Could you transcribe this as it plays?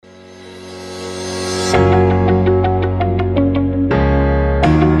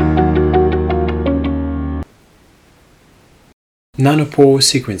Nanopore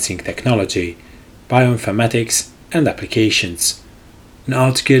Sequencing Technology, Bioinformatics and Applications. An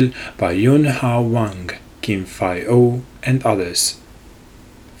article by Yun-Hao Wang, Kim-Fai Oh, and others.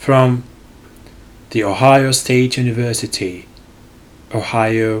 From The Ohio State University,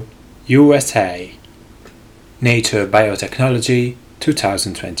 Ohio, USA. Nature Biotechnology,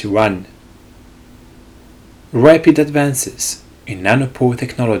 2021. Rapid advances in nanopore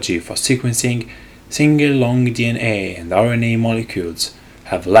technology for sequencing single long DNA and RNA molecules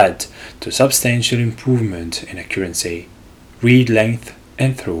have led to substantial improvement in accuracy, read length,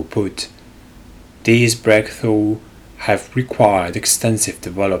 and throughput. These breakthroughs have required extensive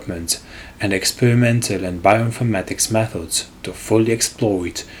development and experimental and bioinformatics methods to fully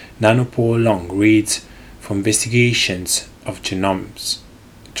exploit nanopore long reads for investigations of genomes,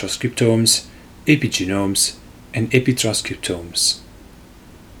 transcriptomes, epigenomes, and epitranscriptomes.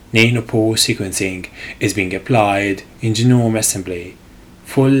 Nanopore sequencing is being applied in genome assembly,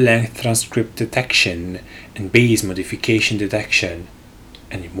 full-length transcript detection, and base modification detection,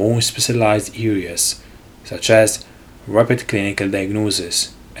 and in more specialized areas such as rapid clinical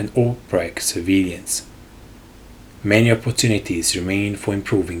diagnosis and outbreak surveillance. Many opportunities remain for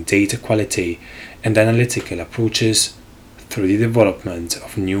improving data quality and analytical approaches through the development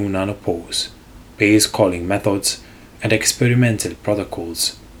of new nanopores, base calling methods, and experimental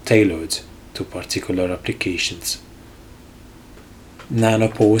protocols tailored to particular applications.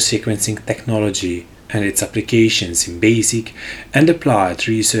 Nanopore sequencing technology and its applications in basic and applied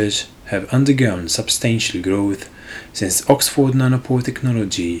research have undergone substantial growth since Oxford Nanopore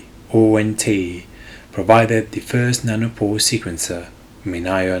Technology, ONT, provided the first nanopore sequencer,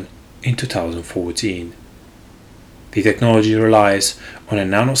 MinION, in 2014. The technology relies on a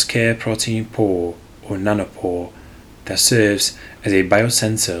nanoscale protein pore, or nanopore, that serves as a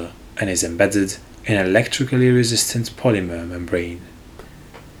biosensor and is embedded in an electrically resistant polymer membrane.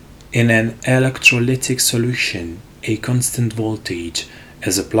 In an electrolytic solution, a constant voltage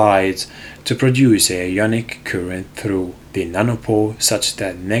is applied to produce a ionic current through the nanopore such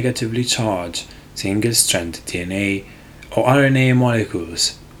that negatively charged single-stranded DNA or RNA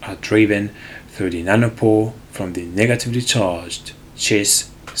molecules are driven through the nanopore from the negatively charged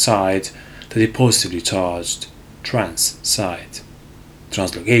cis side to the positively charged trans side.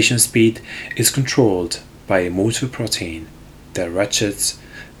 Translocation speed is controlled by a motor protein that ratchets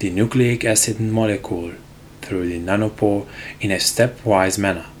the nucleic acid molecule through the nanopore in a stepwise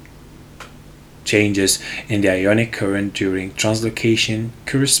manner. Changes in the ionic current during translocation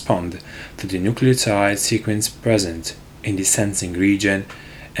correspond to the nucleotide sequence present in the sensing region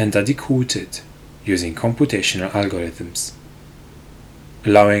and are decoded using computational algorithms,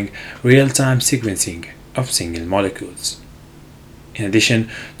 allowing real-time sequencing of single molecules. In addition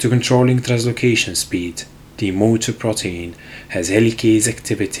to controlling translocation speed, the motor protein has helicase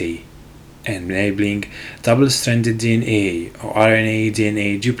activity, enabling double-stranded DNA or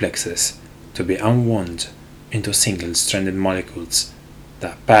RNA-DNA duplexes to be unwound into single-stranded molecules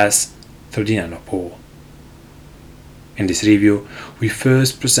that pass through the nanopore. In this review, we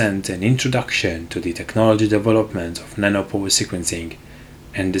first present an introduction to the technology development of nanopore sequencing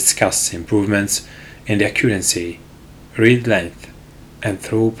and discuss improvements in the accuracy, read length, and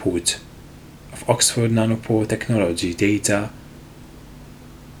throughput of Oxford Nanopore technology data.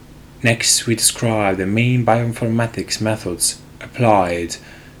 Next, we describe the main bioinformatics methods applied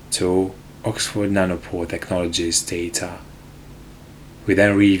to Oxford Nanopore Technologies data. We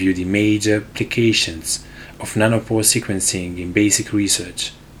then review the major applications of nanopore sequencing in basic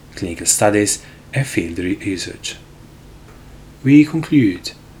research, clinical studies, and field research. We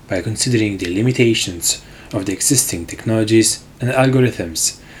conclude by considering the limitations of the existing technologies and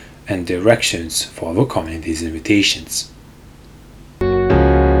algorithms and directions for overcoming these limitations.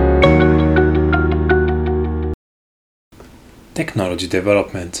 Technology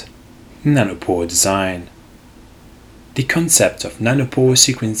development, nanopore design. The concept of nanopore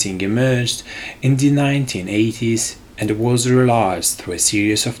sequencing emerged in the 1980s and was realized through a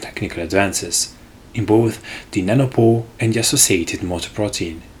series of technical advances in both the nanopore and the associated motor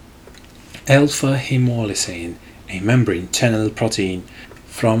protein. Alpha-hemolysin, a membrane channel protein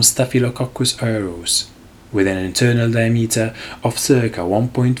from Staphylococcus aureus, with an internal diameter of circa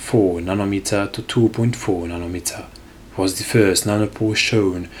 1.4 nanometer to 2.4 nanometer, was the first nanopore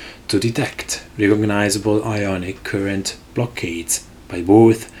shown to detect recognizable ionic current blockades by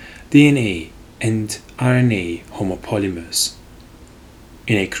both DNA and RNA homopolymers.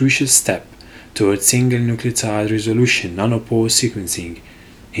 In a crucial step towards single nucleotide resolution nanopore sequencing,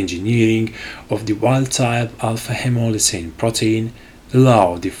 engineering of the wild-type alpha-hemolysin protein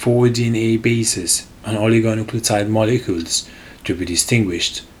allowed the 4 DNA bases on oligonucleotide molecules to be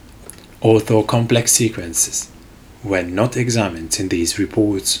distinguished, although complex sequences were not examined in these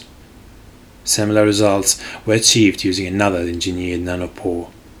reports. Similar results were achieved using another engineered nanopore,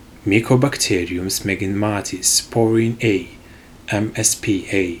 Mycobacterium smegmatis porine A,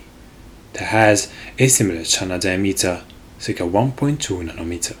 MSPA, that has a similar channel diameter, circa 1.2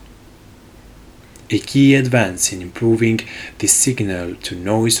 nanometer. A key advance in improving the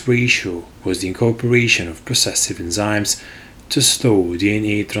signal-to-noise ratio was the incorporation of processive enzymes to slow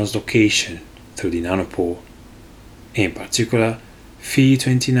DNA translocation through the nanopore. In particular,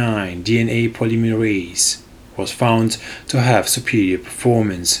 Phe29 DNA polymerase was found to have superior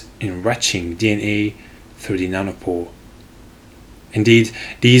performance in enriching DNA through the nanopore. Indeed,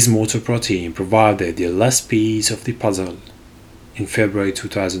 these motor proteins provided the last piece of the puzzle. In February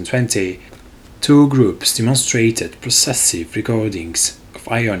 2020, two groups demonstrated processive recordings of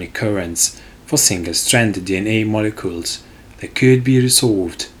ionic currents for single-stranded DNA molecules that could be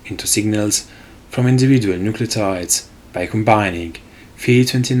resolved into signals from individual nucleotides by combining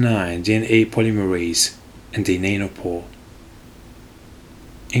Phe29 DNA polymerase and the nanopore.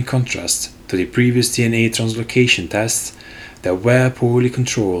 In contrast to the previous DNA translocation tests that were poorly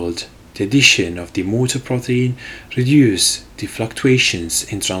controlled, the addition of the motor protein reduced the fluctuations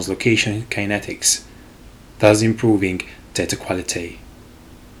in translocation kinetics, thus improving data quality.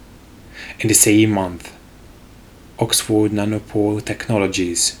 In the same month, Oxford Nanopore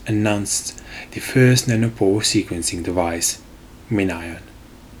Technologies announced the first nanopore sequencing device, MinION.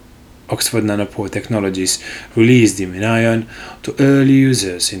 Oxford Nanopore Technologies released the MinION to early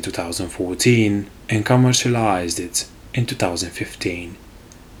users in 2014 and commercialized it in 2015.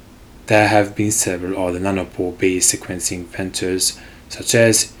 There have been several other nanopore-based sequencing ventures such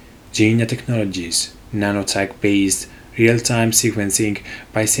as Genia Technologies, nanotech-based real-time sequencing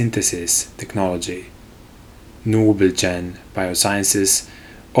by synthesis technology, NobelGen Biosciences,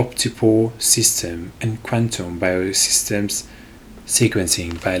 Optipore System, and Quantum Biosystems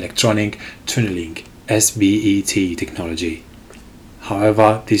sequencing by electronic tunneling SBET technology.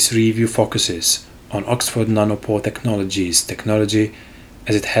 However, this review focuses on Oxford Nanopore Technologies technology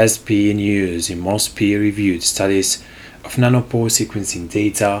as it has been used in most peer-reviewed studies of nanopore sequencing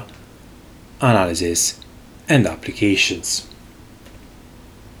data, analysis, and applications.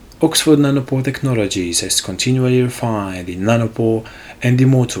 Oxford Nanopore Technologies has continually refined the nanopore and the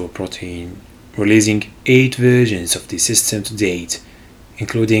motor protein, releasing 8 versions of the system to date,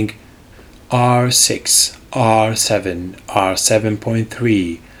 including R6, R7,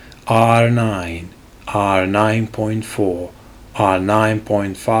 R7.3, R9, R9.4,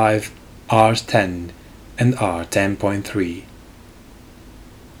 R9.5, R10, and R10.3.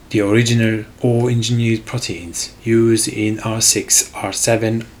 The original or engineered proteins used in R6,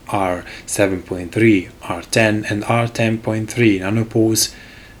 R7, R7.3, R10, and R10.3 nanopores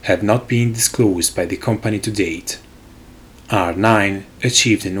have not been disclosed by the company to date. R9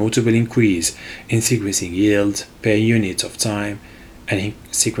 achieved a notable increase in sequencing yield per unit of time and in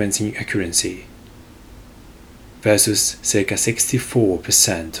sequencing accuracy, versus circa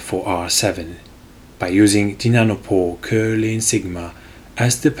 64% for R7, by using the nanopore Kerlin sigma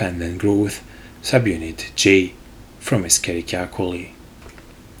as dependent growth subunit J from Escherichia coli.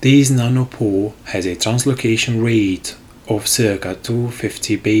 This nanopore has a translocation rate of circa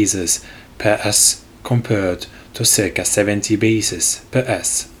 250 bases per S compared to circa 70 bases per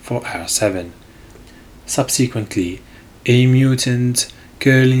S for R7. Subsequently, a mutant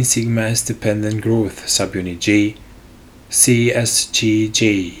Kerlin sigma S dependent growth subunit J,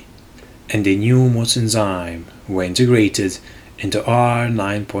 CSGJ, and a new motor enzyme were integrated into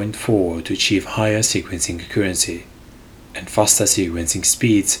R9.4 to achieve higher sequencing accuracy and faster sequencing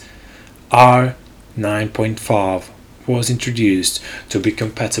speeds. R9.5 was introduced to be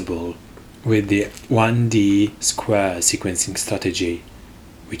compatible with the 1D square sequencing strategy,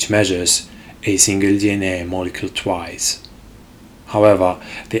 which measures a single DNA molecule twice. However,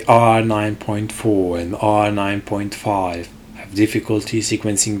 the R9.4 and R9.5 have difficulty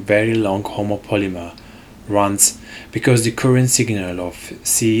sequencing very long homopolymer runs because the current signal of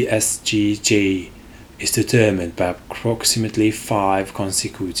CSGJ is determined by approximately 5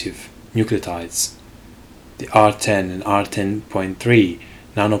 consecutive nucleotides. The R10 and R10.3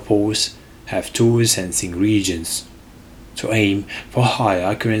 nanopores have 2 sensing regions to aim for higher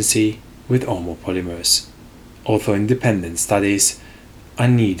accuracy with homopolymers, although independent studies are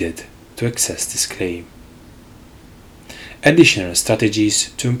needed to access this claim. Additional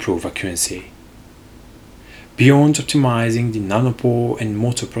strategies to improve accuracy. Beyond optimizing the nanopore and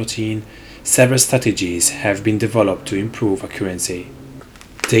motor protein, several strategies have been developed to improve accuracy.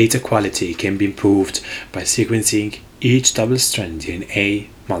 Data quality can be improved by sequencing each double-strand DNA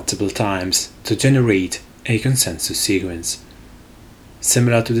multiple times to generate a consensus sequence.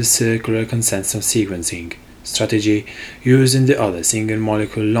 Similar to the circular consensus sequencing strategy used in the other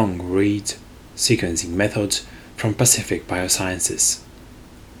single-molecule long-read sequencing methods from Pacific Biosciences.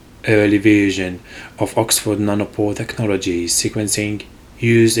 Early version of Oxford Nanopore Technologies sequencing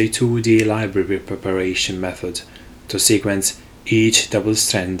used a 2D library preparation method to sequence each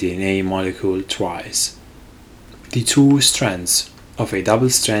double-strand DNA molecule twice. The two strands of a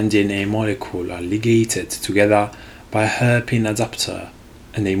double-strand DNA molecule are ligated together by a hairpin adapter,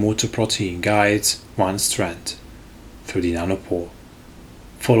 and a motor protein guides one strand through the nanopore,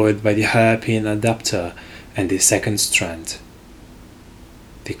 followed by the hairpin adapter and the second strand,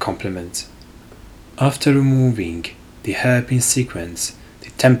 the complement. After removing the hairpin sequence, the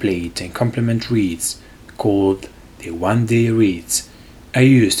template and complement reads, called the 1D reads, are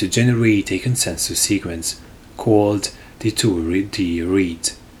used to generate a consensus sequence called the 2D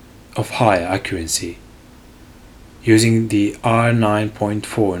read of higher accuracy. Using the R9.4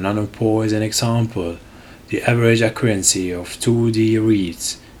 nanopore as an example, the average accuracy of 2D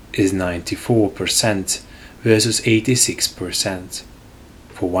reads is 94% versus 86%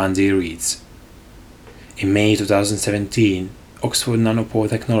 for 1D reads. In May 2017, Oxford Nanopore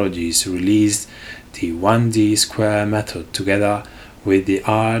Technologies released the 1D square method together with the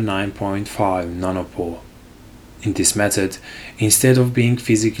R9.5 nanopore. In this method, instead of being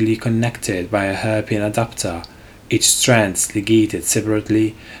physically connected by a hairpin adapter, each strand is ligated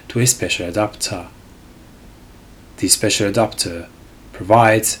separately to a special adapter. This special adapter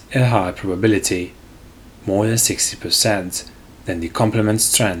provides a high probability, more than 60%, than the complement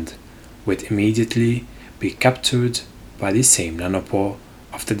strand would immediately be captured by the same nanopore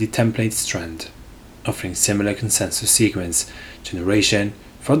after the template strand, offering similar consensus sequence generation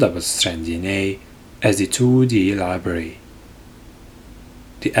for double-strand DNA as the 2D library.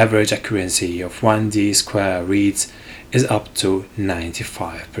 The average accuracy of 1D square reads is up to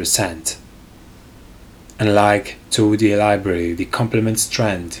 95%. Unlike 2D library, the complement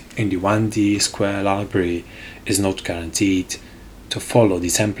strand in the 1D square library is not guaranteed to follow the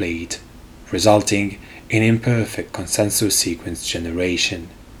template, resulting in imperfect consensus sequence generation.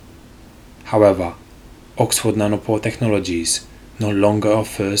 However, Oxford Nanopore Technologies no longer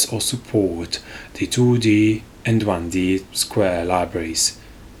offers or support the 2D and 1D square libraries.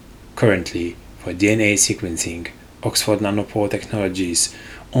 Currently, for DNA sequencing, Oxford Nanopore Technologies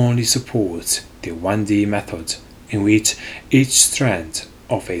only supports the 1D method, in which each strand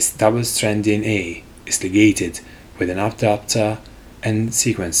of a double-strand DNA is ligated with an adapter and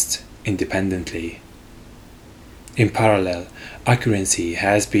sequenced independently. In parallel, accuracy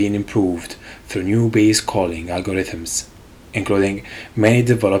has been improved through new base calling algorithms, including many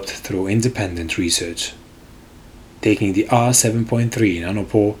developed through independent research. Taking the R7.3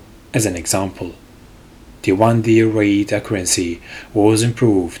 nanopore as an example, the 1D read accuracy was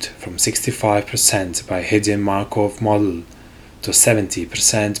improved from 65% by hidden Markov model to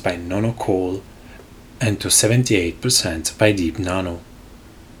 70% by nanocall and to 78% by deep nano.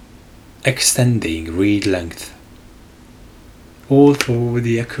 Extending read length. Although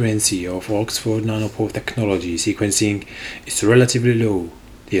the accuracy of Oxford Nanopore Technology sequencing is relatively low,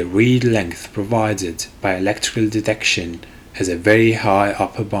 the read length provided by electrical detection has a very high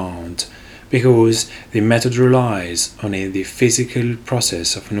upper bound because the method relies on the physical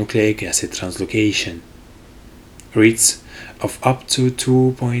process of nucleic acid translocation. Reads of up to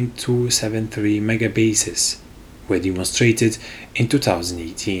 2.273 megabases were demonstrated in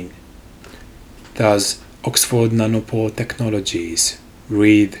 2018. Thus, Oxford Nanopore Technologies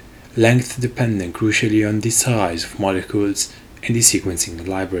read length dependent crucially on the size of molecules in the sequencing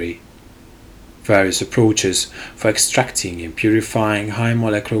library. Various approaches for extracting and purifying high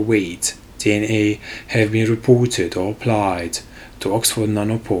molecular weight DNA have been reported or applied to Oxford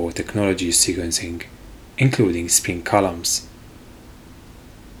Nanopore Technologies sequencing, including spin columns,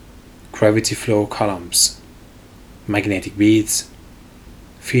 gravity flow columns, magnetic beads,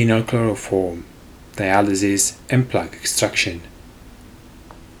 phenol chloroform, dialysis and plug extraction.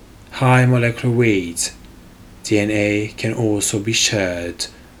 High molecular weight DNA can also be shared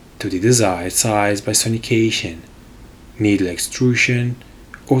to the desired size by sonication, needle extrusion,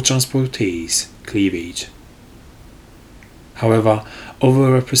 or transportase cleavage. However,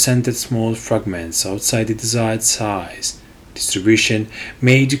 overrepresented small fragments outside the desired size distribution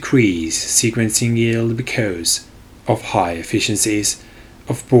may decrease sequencing yield because of high efficiencies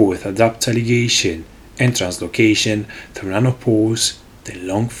of both adapter ligation and translocation through nanopores than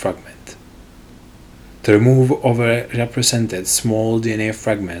long fragment. To remove overrepresented small DNA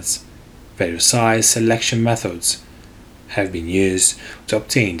fragments, various size selection methods have been used to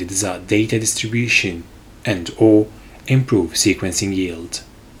obtain the desired data distribution and/or improve sequencing yield.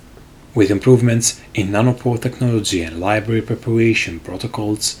 With improvements in nanopore technology and library preparation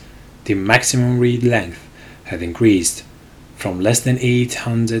protocols, the maximum read length has increased from less than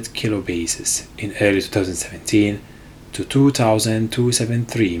 800 kilobases in early 2017 to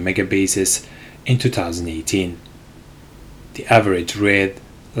 2,273 megabases in 2018. The average read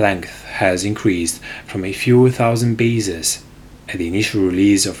length has increased from a few thousand bases at the initial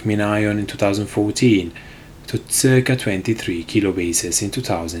release of MinION in 2014 to circa 23 kilobases in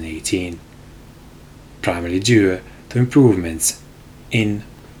 2018, primarily due to improvements in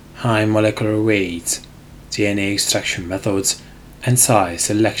high molecular weight, DNA extraction methods, and size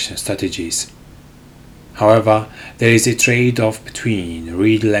selection strategies. However, there is a trade-off between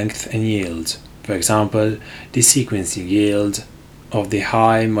read length and yield. For example, the sequencing yield of the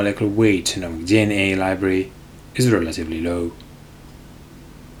high molecular weight genomic DNA library is relatively low.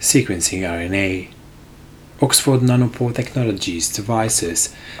 Sequencing RNA. Oxford Nanopore Technologies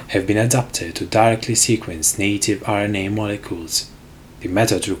devices have been adapted to directly sequence native RNA molecules. The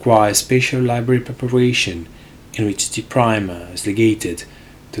method requires spatial library preparation in which the primer is ligated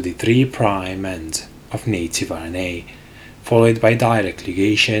to the 3' end of native RNA, followed by direct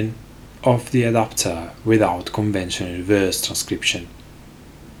ligation of the adapter without conventional reverse transcription.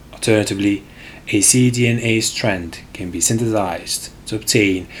 Alternatively, a cDNA strand can be synthesized to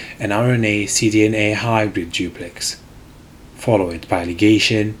obtain an RNA-cDNA hybrid duplex, followed by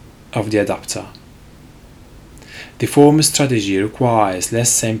ligation of the adapter. The former strategy requires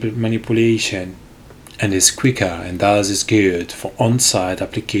less sample manipulation and is quicker and thus is good for on-site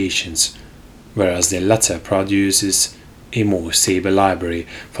applications, whereas the latter produces a more stable library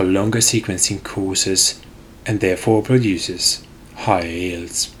for longer sequencing courses and therefore produces higher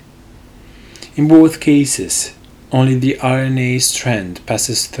yields. In both cases, only the RNA strand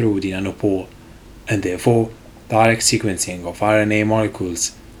passes through the nanopore, and therefore direct sequencing of RNA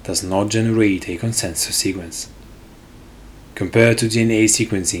molecules does not generate a consensus sequence. Compared to DNA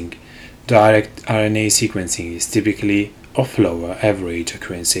sequencing, direct RNA sequencing is typically of lower average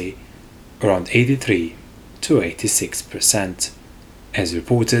accuracy, around 83 to 86%, as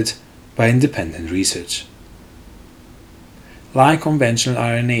reported by independent research. Like conventional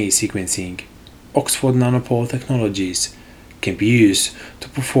RNA sequencing, Oxford Nanopore Technologies can be used to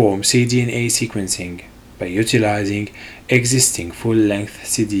perform cDNA sequencing by utilizing existing full-length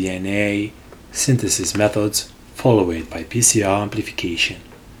cDNA synthesis methods followed by PCR amplification.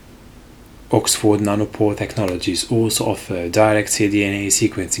 Oxford Nanopore Technologies also offer a direct cDNA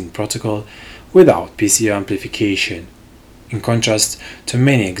sequencing protocol without PCR amplification. In contrast to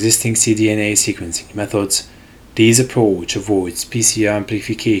many existing cDNA sequencing methods, this approach avoids PCR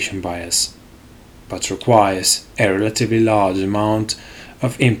amplification bias, but requires a relatively large amount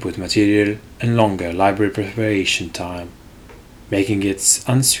of input material and longer library preparation time, making it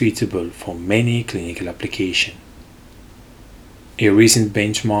unsuitable for many clinical applications. A recent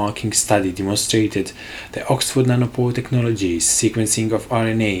benchmarking study demonstrated that Oxford Nanopore Technologies sequencing of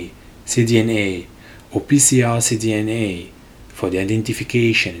RNA, cDNA, or PCR-cDNA for the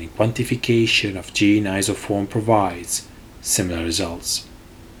identification and quantification of gene isoform provides similar results.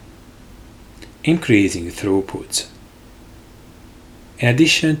 Increasing throughput. In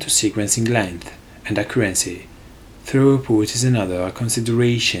addition to sequencing length and accuracy, throughput is another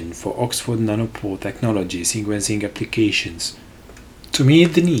consideration for Oxford Nanopore Technology sequencing applications. To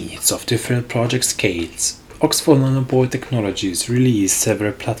meet the needs of different project scales, Oxford Nanopore Technologies released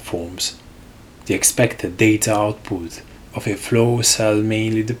several platforms. The expected data output of a flow cell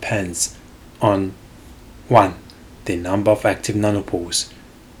mainly depends on 1. The number of active nanopores,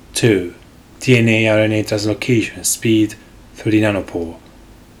 2. DNA-RNA translocation speed through the nanopore,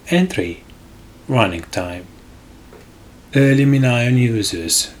 and 3. Running time. Early MinION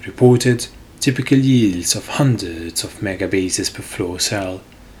users reported typical yields of hundreds of megabases per flow cell,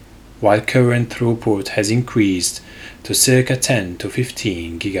 while current throughput has increased to circa 10 to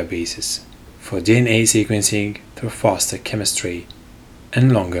 15 gigabases for DNA sequencing through faster chemistry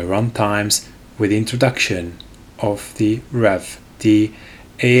and longer run times with the introduction of the REV, the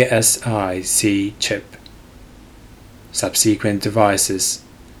ASIC chip. Subsequent devices,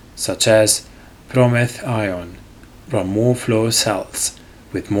 such as PromethION, run more flow cells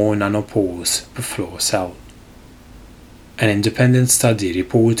with more nanopores per flow cell. An independent study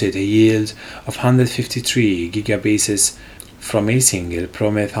reported a yield of 153 gigabases from a single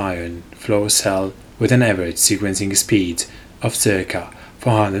PromethION flow cell with an average sequencing speed of circa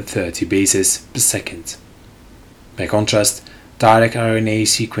 430 bases per second. By contrast, direct RNA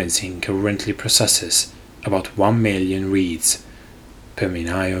sequencing currently processes about 1 million reads per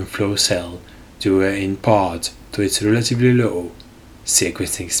ion flow cell, due in part to its relatively low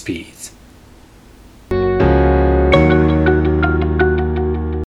sequencing speed.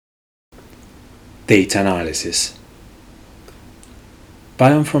 Data analysis.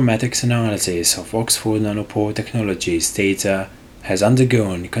 Bioinformatics analysis of Oxford Nanopore Technologies data has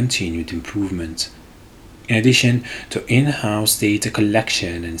undergone continued improvement. In addition to in-house data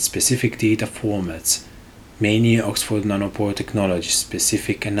collection and specific data formats, many Oxford Nanopore Technologies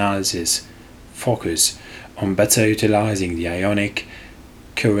specific analyses focus on better utilizing the ionic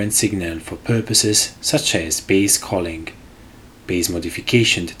current signal for purposes such as base calling, base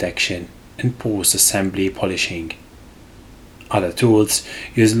modification detection, and post-assembly polishing. Other tools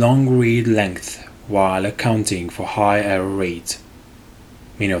use long read length while accounting for high error rate.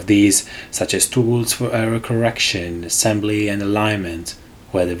 Many of these, such as tools for error correction, assembly, and alignment,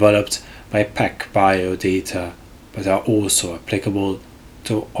 were developed by PacBio Data, but are also applicable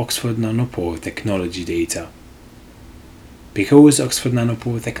to Oxford Nanopore Technology data. Because Oxford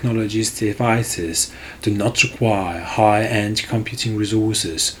Nanopore Technologies devices do not require high-end computing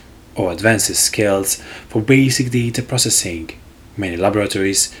resources or advanced skills for basic data processing, many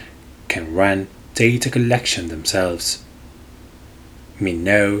laboratories can run data collection themselves.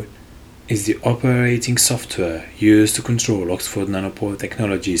 MinKnown is the operating software used to control Oxford Nanopore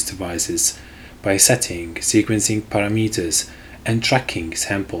Technologies devices by setting sequencing parameters and tracking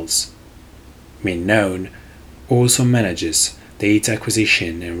samples. MinKnown also manages data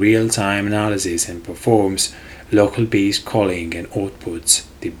acquisition and real-time analysis and performs local base calling and outputs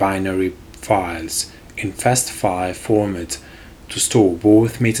the binary files in FASTFile format to store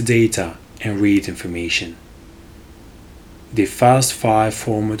both metadata and read information. The FASTFile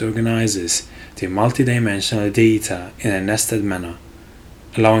format organizes the multidimensional data in a nested manner,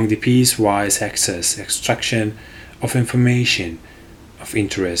 allowing the piecewise access extraction of information of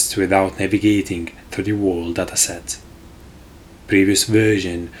interest without navigating through the whole dataset. Previous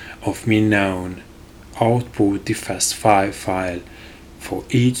version of MinKnown output the FASTFile file for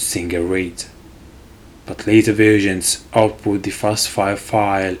each single read, but later versions output the FASTFile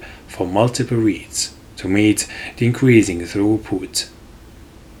file for multiple reads to meet the increasing throughput.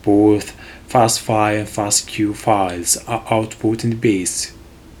 Both FASTFile and FASTQ files are output in the base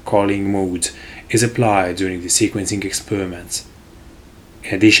calling mode is applied during the sequencing experiments.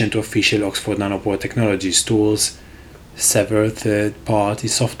 In addition to official Oxford Nanopore Technologies tools, several third-party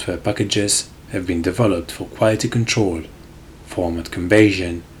software packages have been developed for quality control, format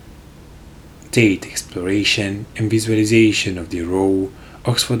conversion, data exploration and visualization of the raw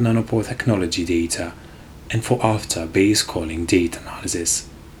Oxford Nanopore Technology data, and for after base calling data analysis.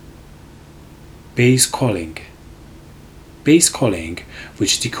 Base calling. Base calling,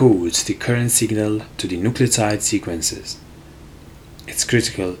 which decodes the current signal to the nucleotide sequences. It's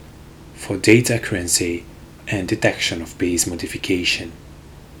critical for data accuracy and detection of base modification.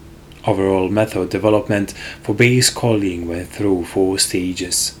 Overall method development for base calling went through 4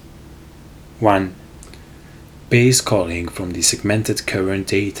 stages. 1. Base calling from the segmented current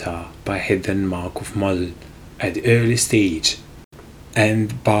data by hidden Markov model at the early stage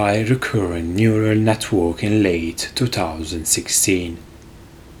and by recurrent neural network in late 2016.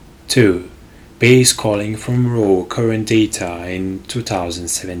 2. Base calling from raw current data in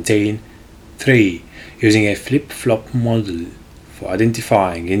 2017. 3. Using a flip-flop model for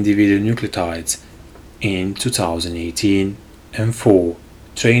identifying individual nucleotides in 2018. And 4.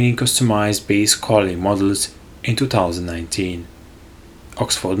 Training customized base calling models in 2019.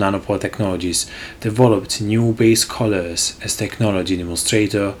 Oxford Nanopore Technologies developed new base callers as technology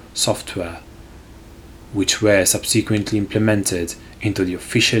demonstrator software, which were subsequently implemented into the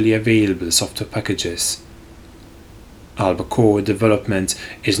officially available software packages. Albacore development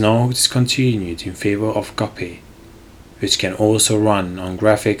is now discontinued in favor of Copy, which can also run on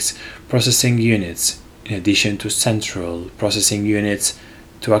graphics processing units in addition to central processing units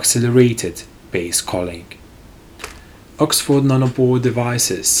to accelerated base calling. Oxford Nanopore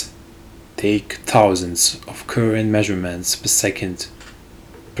devices take thousands of current measurements per second.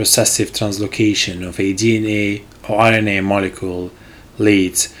 Processive translocation of a DNA or RNA molecule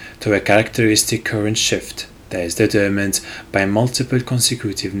leads to a characteristic current shift that is determined by multiple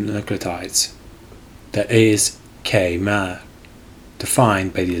consecutive nucleotides. That is K-mer,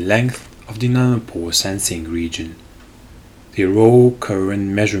 defined by the length of the nanopore sensing region. The raw current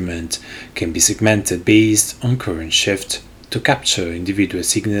measurement can be segmented based on current shift to capture individual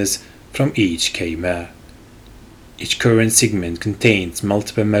signals from each K-mer. Each current segment contains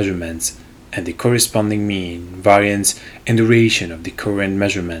multiple measurements, and the corresponding mean, variance, and duration of the current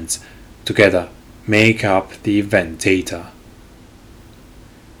measurements together make up the event data.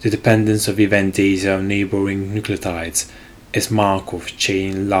 The dependence of event data on neighboring nucleotides is Markov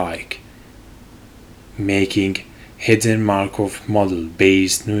chain-like, making hidden Markov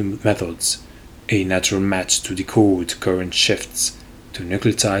model-based methods a natural match to decode current shifts to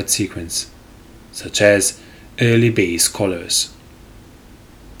nucleotide sequence, such as early base colors.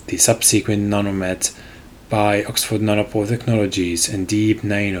 The subsequent NanoMet by Oxford Nanopore Technologies and Deep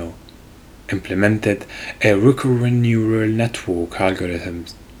Nano implemented a recurrent neural network algorithm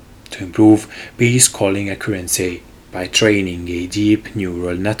to improve base calling accuracy by training a deep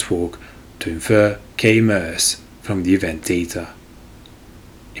neural network to infer k-mers from the event data.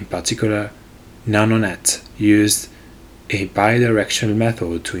 In particular, NanoNet used a bidirectional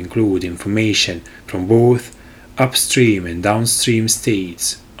method to include information from both upstream and downstream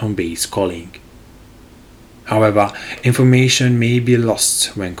states on base calling. However, information may be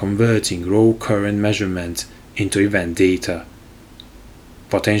lost when converting raw current measurement into event data,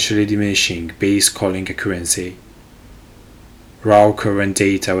 potentially diminishing base calling accuracy. Raw current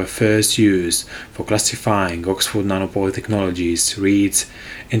data were first used for classifying Oxford Nanopore Technologies reads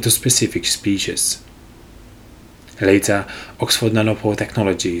into specific species. Later, Oxford Nanopore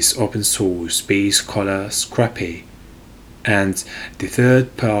Technologies open source base caller Scrapy and the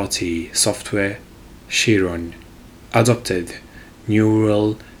third-party software Chiron adopted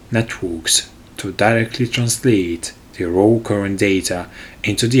neural networks to directly translate the raw current data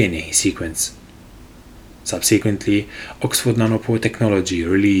into DNA sequence. Subsequently, Oxford Nanopore Technology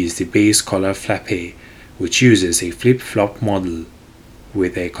released the base caller Flappy, which uses a flip-flop model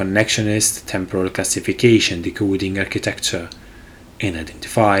with a connectionist temporal classification decoding architecture and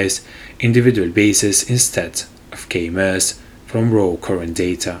identifies individual bases instead of k-mers from raw current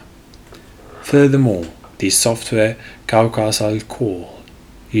data. Furthermore, the software Caucasal Core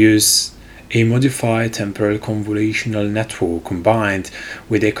uses a modified temporal convolutional network combined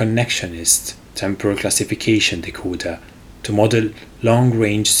with a connectionist temporal classification decoder to model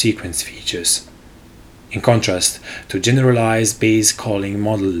long-range sequence features. In contrast to generalized base calling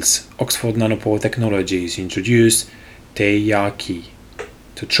models, Oxford Nanopore Technologies introduced Teiyaki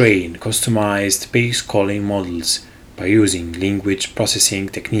to train customized base calling models by using language processing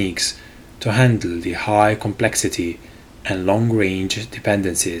techniques to handle the high complexity and long-range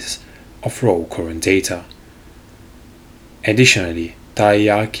dependencies of raw current data. Additionally,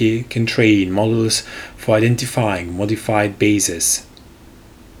 Teiyaki can train models for identifying modified bases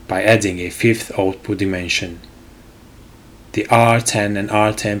by adding a fifth output dimension. The R10 and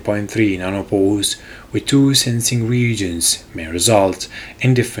R10.3 nanopores with two sensing regions may result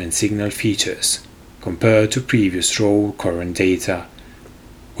in different signal features compared to previous raw current data,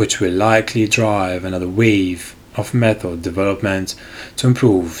 which will likely drive another wave of method development to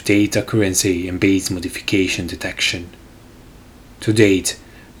improve data accuracy and base modification detection. To date,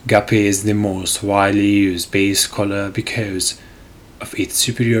 GAPI is the most widely used base caller because of its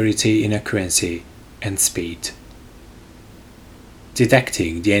superiority in accuracy and speed.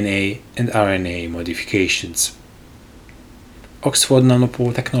 Detecting DNA and RNA modifications. Oxford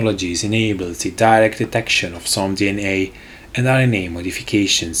Nanopore Technologies enables the direct detection of some DNA and RNA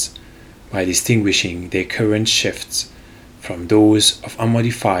modifications by distinguishing their current shifts from those of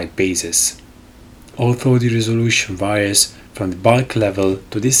unmodified bases, although the resolution varies from the bulk level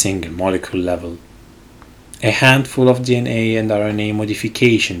to the single molecule level. A handful of DNA and RNA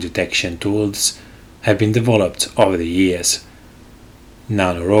modification detection tools have been developed over the years.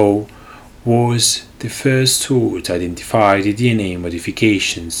 NanoRaw was the first tool to identify the DNA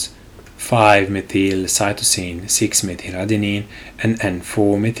modifications 5-methylcytosine, 6-methyladenine, and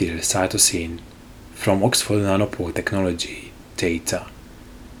N4-methylcytosine from Oxford Nanopore Technology data.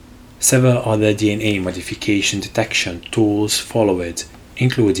 Several other DNA modification detection tools followed,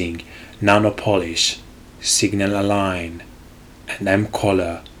 including NanoPolish, Signal Align, and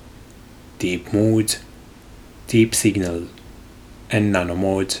MColor, DeepMode, DeepSignal, and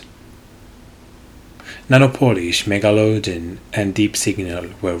NanoMode. NanoPolish, Megalodon, and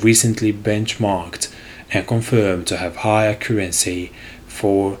DeepSignal were recently benchmarked and confirmed to have high accuracy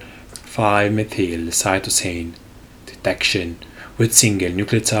for 5-methylcytosine detection with single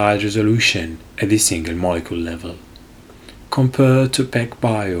nucleotide resolution at the single molecule level. Compared to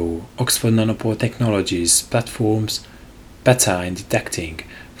PacBio, Oxford Nanopore Technologies platforms better in detecting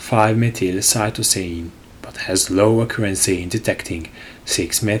 5-methylcytosine but has low accuracy in detecting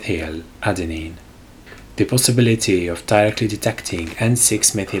 6-methyladenine. The possibility of directly detecting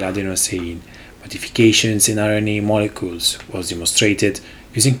N6-methyladenosine modifications in RNA molecules was demonstrated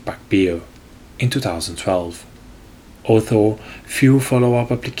using PacBio in 2012. although few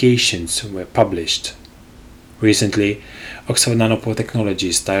follow-up applications were published. Recently, Oxford Nanopore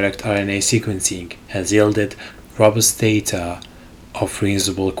Technologies' direct RNA sequencing has yielded robust data of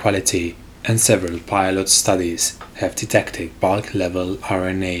reasonable quality, and several pilot studies have detected bulk-level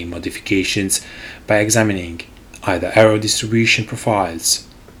RNA modifications by examining either error distribution profiles.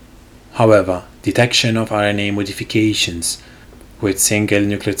 However, detection of RNA modifications with single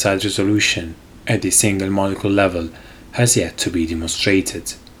nucleotide resolution at the single molecule level has yet to be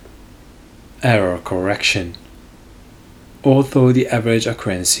demonstrated. Error correction. Although the average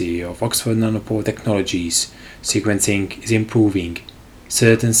accuracy of Oxford Nanopore Technologies sequencing is improving,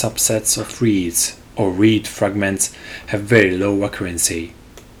 certain subsets of reads or read fragments have very low accuracy,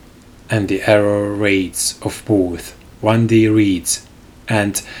 and the error rates of both 1D reads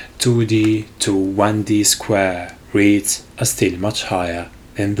and 2D to 1D square reads are still much higher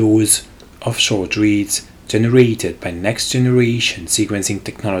than those of short reads generated by next-generation sequencing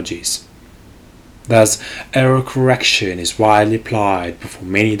technologies. Thus, error correction is widely applied before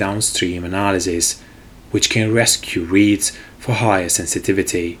many downstream analyses, which can rescue reads for higher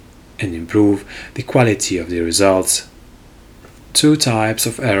sensitivity and improve the quality of the results. Two types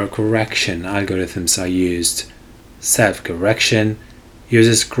of error correction algorithms are used. Self-correction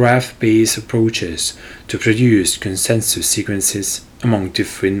uses graph-based approaches to produce consensus sequences among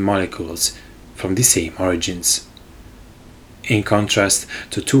different molecules from the same origins. In contrast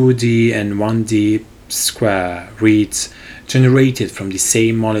to 2D and 1D square reads generated from the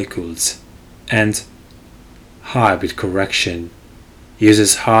same molecules, and hybrid correction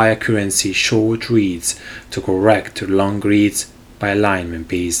uses high accuracy short reads to correct long reads by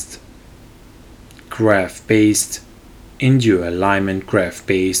alignment-based, graph-based, dual alignment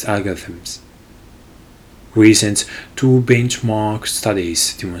graph-based algorithms. Recent two benchmark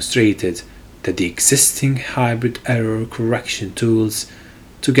studies demonstrated that the existing hybrid error correction tools,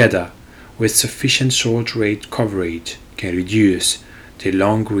 together with sufficient short read coverage, can reduce the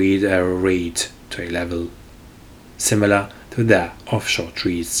long read error rate to a level similar to that of short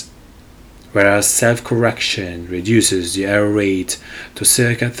reads, whereas self-correction reduces the error rate to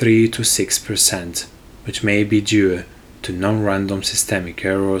circa 3 to 6%, which may be due to non-random systemic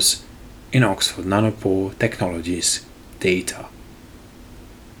errors in Oxford Nanopore Technologies data.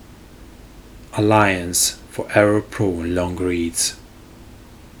 Alliance for error-prone long reads.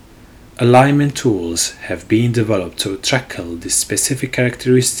 Alignment tools have been developed to tackle the specific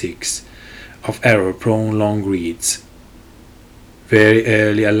characteristics of error-prone long reads. Very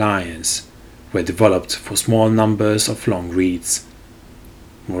early alliances were developed for small numbers of long reads.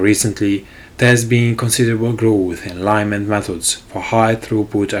 More recently, there has been considerable growth in alignment methods for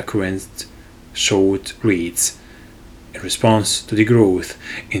high-throughput accurate short reads in response to the growth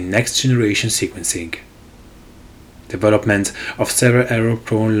in next-generation sequencing. Development of several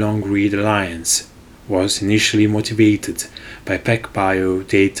error-prone long-read alliances was initially motivated by PacBio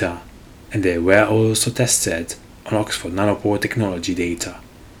data, and they were also tested on Oxford Nanopore Technology data.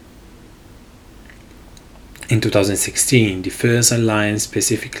 In 2016, the first alliance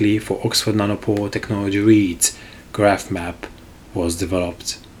specifically for Oxford Nanopore Technology reads, GraphMap, was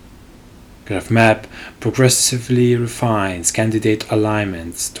developed. GraphMap progressively refines candidate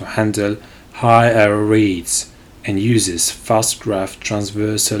alignments to handle high error rates and uses fast graph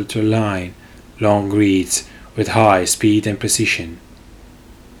transversal to align long reads with high speed and precision.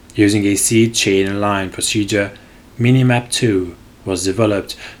 Using a seed chain align procedure, Minimap2 was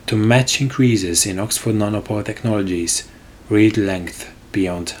developed to match increases in Oxford Nanopore Technologies read length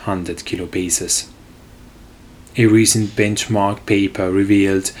beyond 100 kilobases. A recent benchmark paper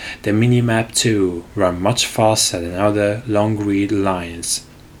revealed that Minimap2 ran much faster than other long-read alliances,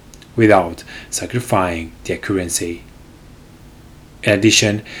 without sacrificing the accuracy. In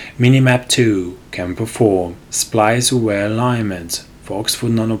addition, Minimap2 can perform splice-aware alignment for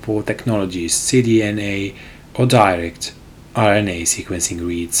Oxford Nanopore Technologies cDNA or direct RNA sequencing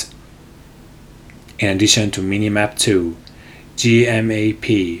reads. In addition to Minimap2,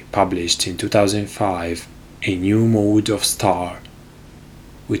 GMAP published in 2005 a new mode of STAR,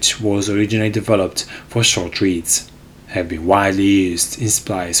 which was originally developed for short reads, have been widely used in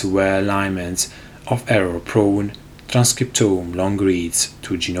splice-aware alignments of error-prone transcriptome long reads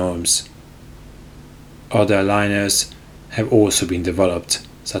to genomes. Other aligners have also been developed,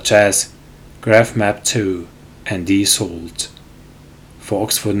 such as GraphMap2 and DSALT for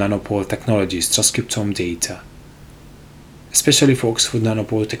Oxford Nanopore Technologies transcriptome data. Especially for Oxford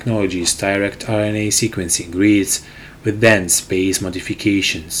Nanopore Technologies direct RNA sequencing reads with dense base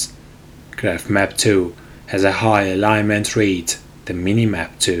modifications, GraphMap2 has a higher alignment rate than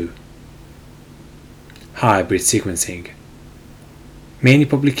Minimap2. hybrid sequencing. Many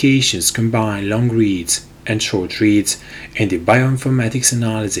publications combine long reads and short reads in the bioinformatics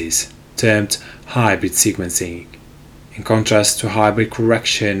analysis termed hybrid sequencing. In contrast to hybrid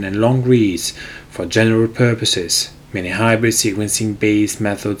correction and long reads for general purposes, many hybrid sequencing-based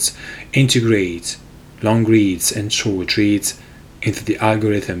methods integrate long reads and short reads into the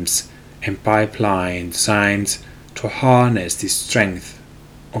algorithms and pipeline designed to harness the strength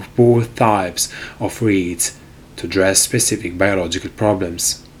of both types of reads to address specific biological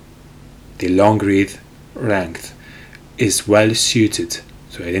problems. The long read length is well suited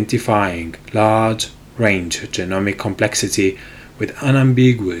to identifying large range genomic complexity with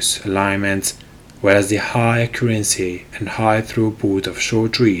unambiguous alignment, whereas the high accuracy and high throughput of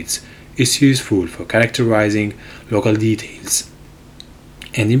short reads is useful for characterizing local details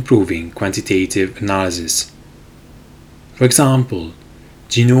and improving quantitative analysis. For example,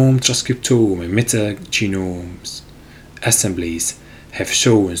 genome transcriptome and metagenome assemblies have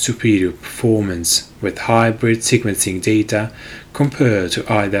shown superior performance with hybrid sequencing data compared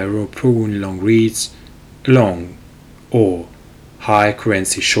to either error-prone long reads alone or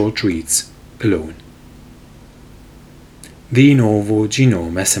high-accuracy short reads alone. De novo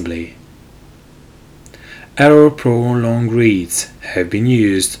genome assembly. Error-prone long reads have been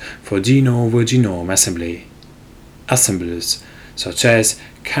used for de novo genome assembly. Assemblers such as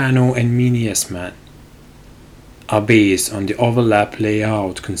Kano and Mini-SMAN are based on the overlap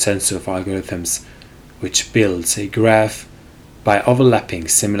layout consensus of algorithms, which builds a graph by overlapping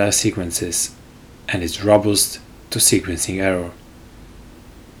similar sequences and is robust to sequencing error.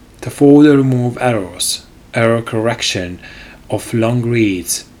 To further remove errors, error correction of long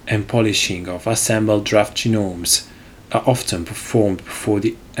reads and polishing of assembled draft genomes are often performed before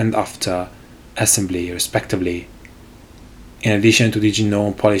and after assembly respectively. In addition to the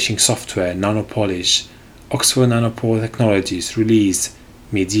genome polishing software NanoPolish, Oxford Nanopore Technologies released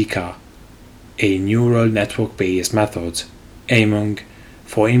MEDICA, a neural network-based method aiming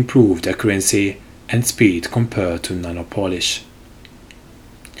for improved accuracy and speed compared to NanoPolish.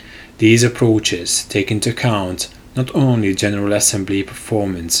 These approaches take into account not only general assembly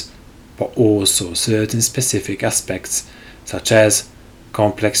performance, but also certain specific aspects such as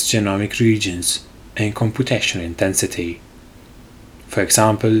complex genomic regions and computational intensity. For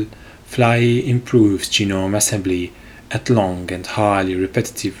example, Fly improves genome assembly at long and highly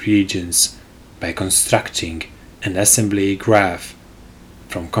repetitive regions by constructing an assembly graph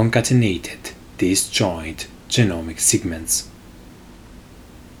from concatenated disjoint genomic segments.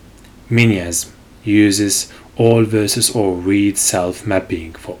 Miniasm uses all versus all read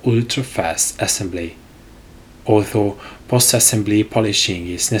self-mapping for ultra-fast assembly, although post-assembly polishing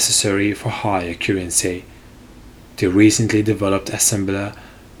is necessary for high accuracy. The recently developed assembler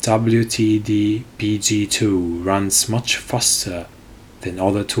WTD-PG2 runs much faster than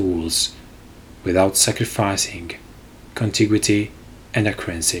other tools without sacrificing contiguity and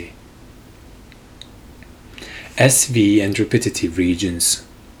accuracy. SV and repetitive regions.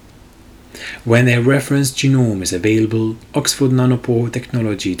 When a reference genome is available, Oxford Nanopore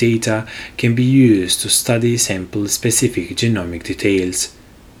technology data can be used to study sample-specific genomic details,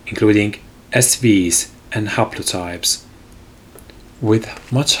 including SVs and haplotypes,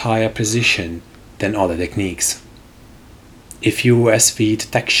 with much higher precision than other techniques. A few SV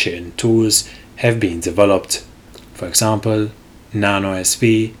detection tools have been developed, for example,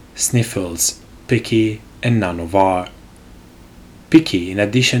 NanoSV, Sniffles, Picky, and NanoVar. Picky, in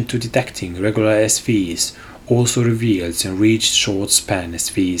addition to detecting regular SVs, also reveals enriched short-span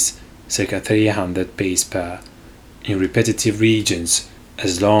SVs, circa 300 base pair, in repetitive regions,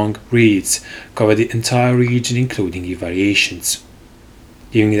 as long reads cover the entire region including the variations.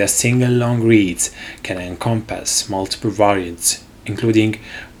 Giving that single long reads can encompass multiple variants, including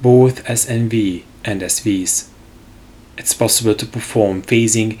both SNV and SVs. It's possible to perform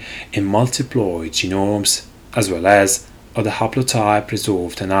phasing in multiploid genomes as well as other haplotype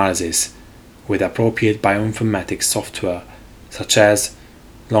resolved analysis with appropriate bioinformatics software such as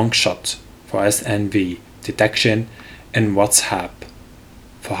Longshot for SNV detection and WhatsHap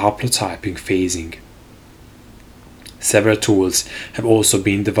for haplotyping phasing. Several tools have also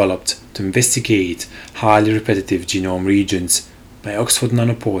been developed to investigate highly repetitive genome regions by Oxford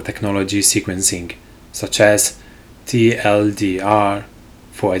Nanopore technology sequencing, such as TLDR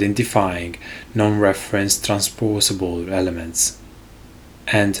for identifying non-reference transposable elements,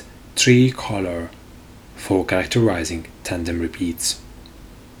 and Tricolor for characterizing tandem repeats.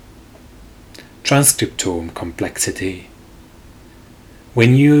 Transcriptome complexity.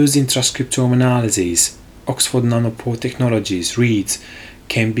 When used in transcriptome analysis, Oxford Nanopore Technologies reads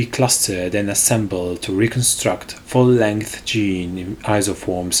can be clustered and assembled to reconstruct full-length gene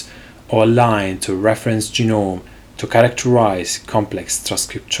isoforms or aligned to reference genome to characterize complex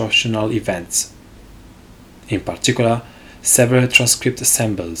transcriptional events. In particular, several transcript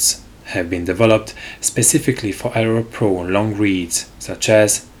assembles have been developed specifically for error-prone long reads such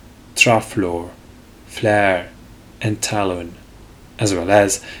as Traflor, FLAIR, and Talon, as well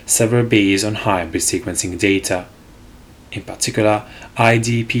as several based on hybrid sequencing data. In particular,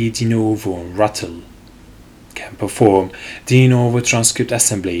 IDP de novo and RUTTLE can perform de novo transcript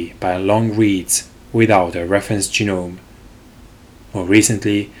assembly by long reads without a reference genome. More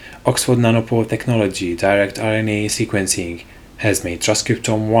recently, Oxford Nanopore technology direct RNA sequencing has made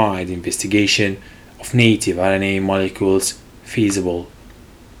transcriptome-wide investigation of native RNA molecules feasible.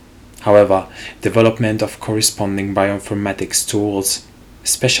 However, development of corresponding bioinformatics tools,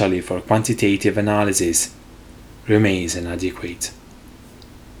 especially for quantitative analysis, remains inadequate.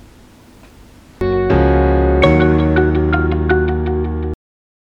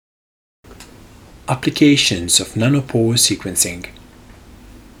 Applications of nanopore sequencing.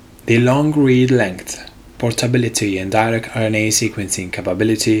 The long read length, portability and direct RNA sequencing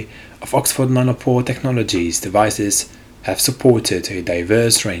capability of Oxford Nanopore Technologies devices have supported a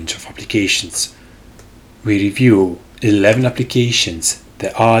diverse range of applications. We review 11 applications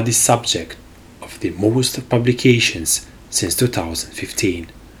that are the subject of the most publications since 2015.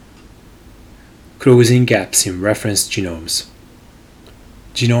 Closing gaps in reference genomes.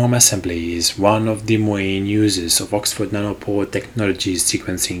 Genome assembly is one of the main uses of Oxford Nanopore Technologies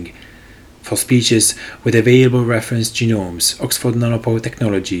sequencing. For species with available reference genomes, Oxford Nanopore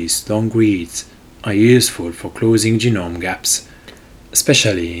Technologies long reads are useful for closing genome gaps,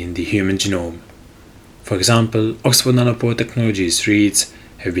 especially in the human genome. For example, Oxford Nanopore Technologies reads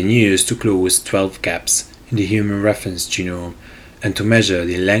have been used to close 12 gaps in the human reference genome and to measure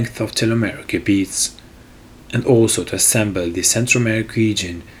the length of telomeric repeats, and also to assemble the centromeric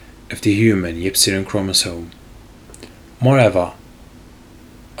region of the human Y chromosome. Moreover,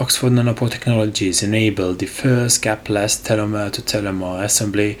 Oxford Nanopore Technologies enabled the first gapless telomere-to-telomere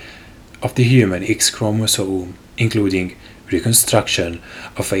assembly of the human X chromosome, including reconstruction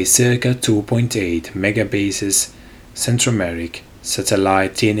of a circa 2.8 megabases centromeric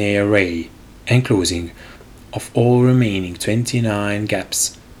satellite DNA array and closing of all remaining 29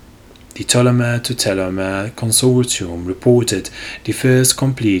 gaps. The Telomere-to-Telomere Consortium reported the first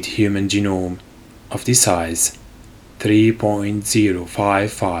complete human genome of the size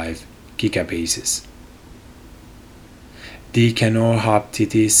 3.055 gigabases. The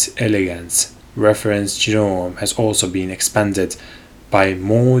Canorhabditis elegans reference genome has also been expanded by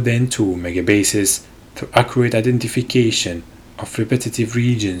more than 2 megabases through accurate identification of repetitive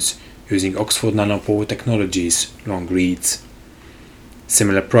regions using Oxford Nanopore Technologies long reads.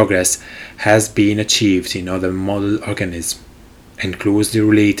 Similar progress has been achieved in other model organisms and closely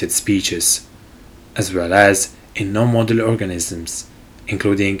related species, as well as in non-model organisms,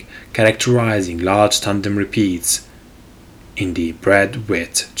 including characterizing large tandem repeats in the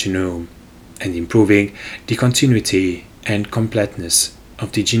breadth-width genome and improving the continuity and completeness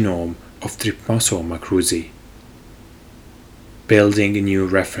of the genome of Trypanosoma cruzi. Building new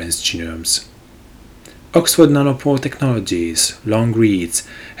reference genomes. Oxford Nanopore Technologies long reads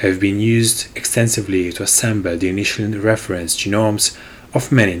have been used extensively to assemble the initial reference genomes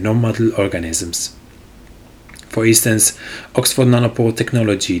of many non-model organisms. For instance, Oxford Nanopore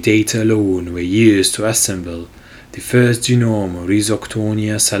Technology data alone were used to assemble the first genome of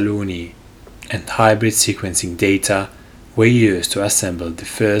Rhizoctonia saloni, and hybrid sequencing data were used to assemble the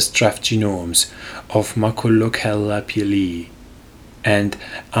first draft genomes of Macolochella pili and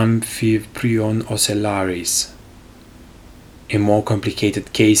Amphiprion ocellaris. In more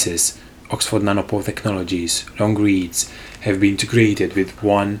complicated cases, Oxford Nanopore Technologies long reads have been integrated with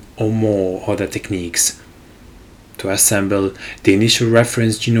one or more other techniques to assemble the initial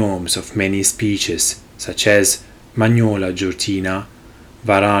reference genomes of many species such as Magnolia jurtina,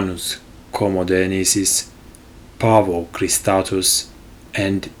 Varanus comodensis, Pavo cristatus,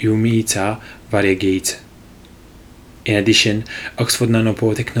 and Eumeta variegata. In addition, Oxford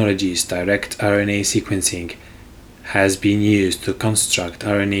Nanopore Technologies direct RNA sequencing has been used to construct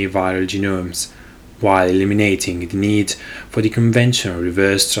RNA viral genomes while eliminating the need for the conventional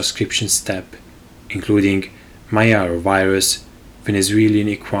reverse transcription step, including Mayaro virus, Venezuelan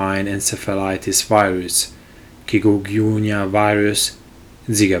equine encephalitis virus, Chikungunya virus,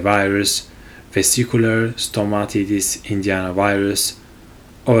 Zika virus, vesicular stomatitis indiana virus,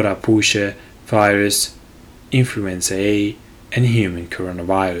 Ora-Puche virus, influenza A, and human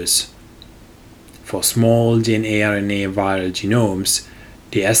coronavirus. For small DNA-RNA viral genomes,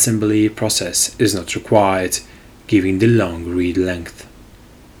 the assembly process is not required, giving the long read length.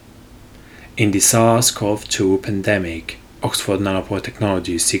 In the SARS-CoV-2 pandemic, Oxford Nanopore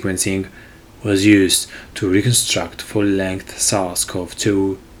Technologies sequencing was used to reconstruct full-length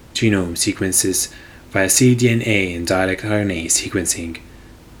SARS-CoV-2 genome sequences via cDNA and direct RNA sequencing,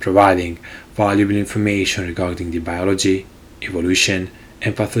 providing valuable information regarding the biology, evolution,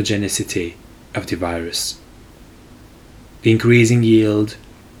 and pathogenicity of the virus. The increasing yield,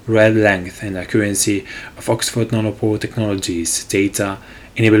 read length, and accuracy of Oxford Nanopore Technologies data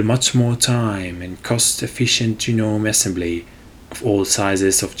enable much more time and cost-efficient genome assembly of all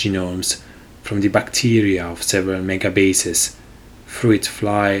sizes of genomes from the bacteria of several megabases, fruit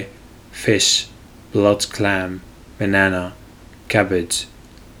fly, fish, blood clam, banana, cabbage,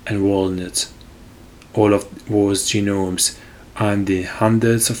 and walnut. All of those genomes are in the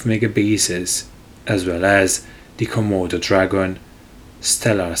hundreds of megabases, as well as the Komodo dragon,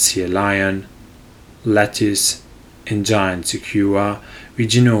 stellar sea lion, lettuce, and giant sequoia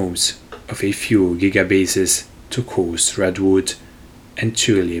with genomes of a few gigabases to coarse redwood, and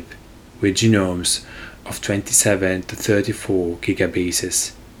tulip with genomes of 27 to 34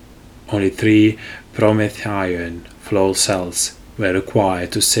 gigabases. Only 3 PromethION flow cells were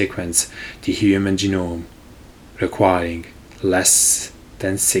required to sequence the human genome, requiring less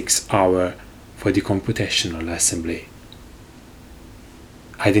than 6 hours for the computational assembly.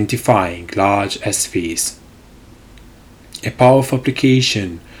 Identifying large SVs. A powerful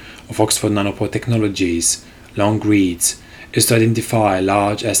application of Oxford Nanopore Technologies' long reads is to identify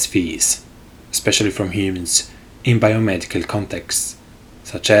large SVs, especially from humans, in biomedical contexts,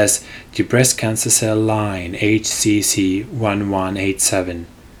 such as the breast cancer cell line HCC1187,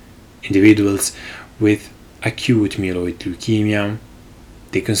 individuals with acute myeloid leukemia,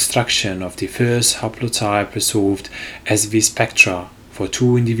 the construction of the first haplotype resolved SV spectra for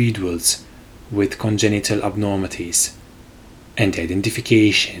 2 individuals with congenital abnormalities, and the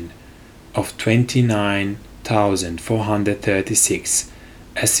identification of 29,436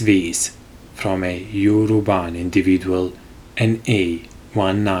 SVs from a Yoruban individual and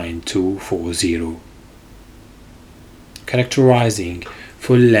A19240. Characterizing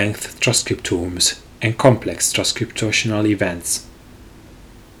full-length transcriptomes and complex transcriptional events.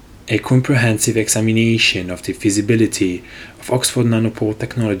 A comprehensive examination of the feasibility of Oxford Nanopore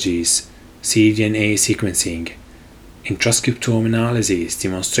Technologies' cDNA sequencing in transcriptome analysis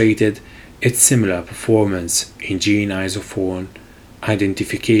demonstrated its similar performance in gene isoform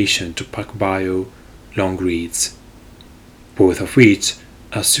identification to PacBio long reads, both of which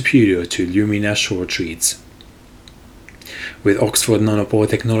are superior to Illumina short reads. With Oxford Nanopore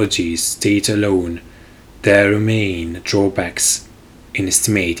Technologies data alone, there remain drawbacks in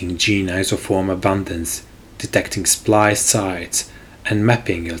estimating gene isoform abundance, detecting splice sites, and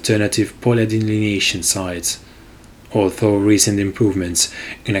mapping alternative polyadenylation sites, although recent improvements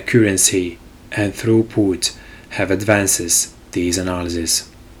in accuracy and throughput have advances these analyses.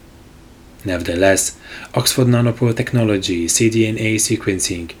 Nevertheless, Oxford Nanopore Technology cDNA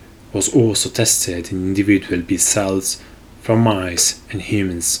sequencing was also tested in individual B cells from mice and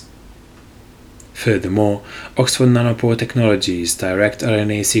humans. Furthermore, Oxford Nanopore Technologies' direct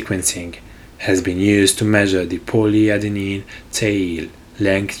RNA sequencing has been used to measure the polyadenine tail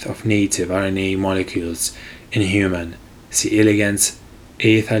length of native RNA molecules in human C. elegans,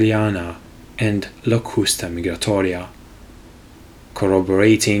 A. thaliana, and Locusta migratoria,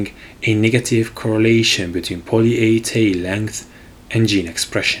 corroborating a negative correlation between poly-A tail length and gene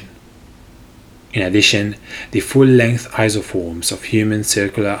expression. In addition, the full-length isoforms of human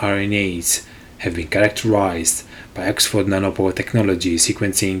circular RNAs have been characterized by Oxford Nanopore Technology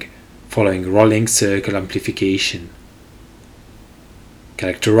sequencing following rolling circle amplification.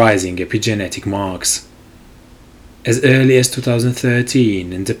 Characterizing epigenetic marks. As early as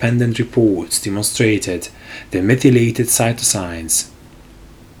 2013, independent reports demonstrated that methylated cytosines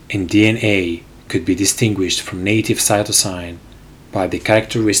in DNA could be distinguished from native cytosine by the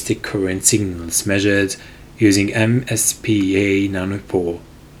characteristic current signals measured using MSPA nanopore.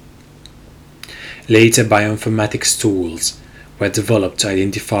 Later bioinformatics tools were developed to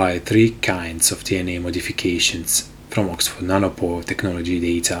identify 3 kinds of DNA modifications from Oxford Nanopore Technology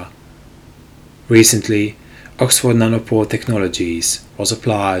data. Recently, Oxford Nanopore Technologies was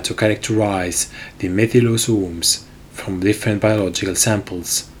applied to characterize the methylosomes from different biological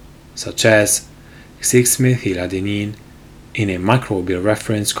samples, such as 6-methyladenine in a microbial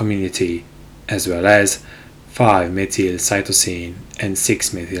reference community, as well as 5-methylcytosine and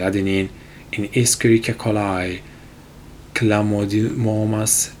 6-methyladenine in Escherichia coli,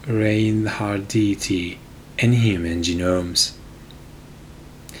 Chlamydomonas reinhardtii, and human genomes.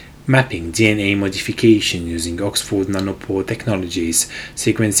 mapping DNA modification using Oxford Nanopore Technologies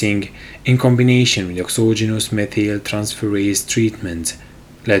sequencing in combination with exogenous methyltransferase treatment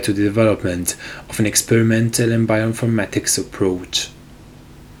led to the development of an experimental and bioinformatics approach.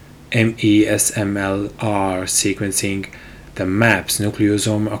 MESMLR sequencing that maps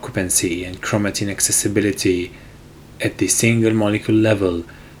nucleosome occupancy and chromatin accessibility at the single molecule level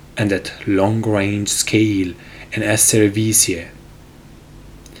and at long-range scale in S. cerevisiae.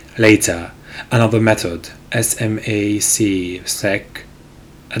 Later, another method, SMAC-SEC,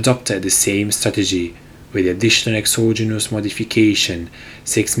 adopted the same strategy with the additional exogenous modification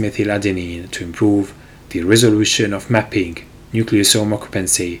 6-methyladenine to improve the resolution of mapping, nucleosome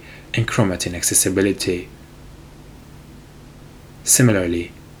occupancy, and chromatin accessibility.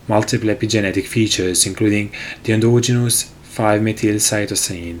 Similarly, multiple epigenetic features including the endogenous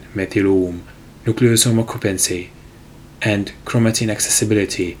 5-methylcytosine methylome, nucleosome occupancy, and chromatin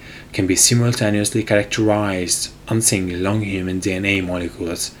accessibility can be simultaneously characterized on single non-human DNA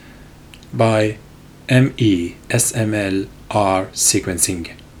molecules by MESMLR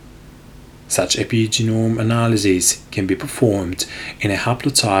sequencing. Such epigenome analyses can be performed in a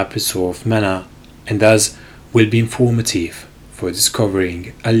haplotype-resolved manner and thus will be informative for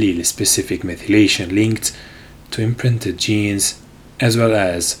discovering allele-specific methylation linked to imprinted genes as well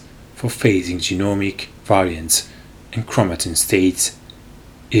as for phasing genomic variants and chromatin states,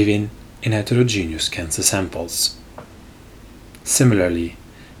 even in heterogeneous cancer samples. Similarly,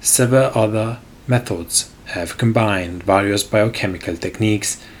 several other methods have combined various biochemical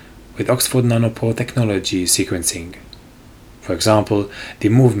techniques with Oxford Nanopore Technology sequencing. For example, the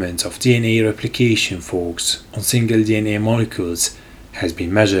movement of DNA replication forks on single DNA molecules has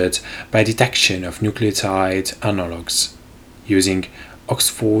been measured by detection of nucleotide analogues using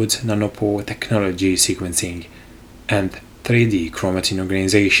Oxford Nanopore Technology sequencing, and 3D chromatin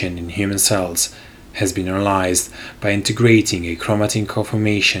organization in human cells has been analyzed by integrating a chromatin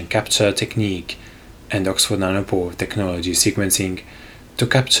conformation capture technique and Oxford Nanopore Technology sequencing to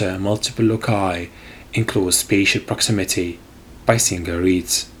capture multiple loci in close spatial proximity by single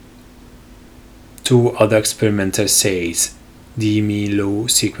reads. Two other experimental assays, DME-low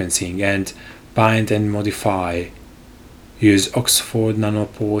sequencing and bind and modify, use Oxford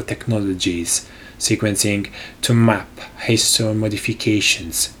Nanopore Technologies sequencing to map histone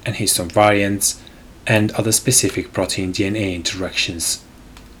modifications and histone variants and other specific protein DNA interactions.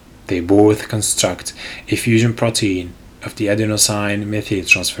 They both construct a fusion protein of the adenosine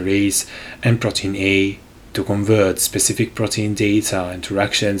methyltransferase and protein A to convert specific protein data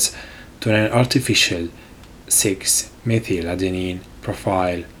interactions to an artificial 6-methyladenine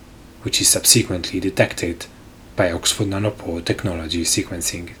profile, which is subsequently detected by Oxford Nanopore Technology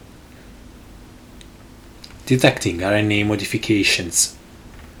sequencing. Detecting RNA modifications.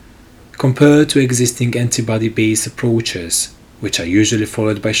 Compared to existing antibody-based approaches, which are usually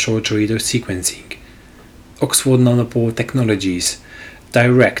followed by short-read sequencing, Oxford Nanopore Technologies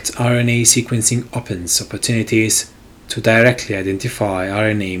direct RNA sequencing opens opportunities to directly identify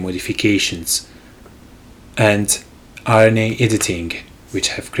RNA modifications and RNA editing, which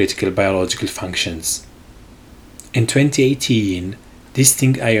have critical biological functions. In 2018,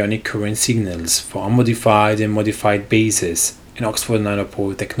 distinct ionic current signals for unmodified and modified bases in Oxford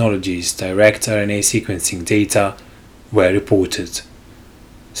Nanopore Technologies direct RNA sequencing data were reported.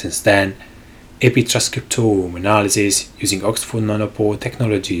 Since then, epitranscriptome analysis using Oxford Nanopore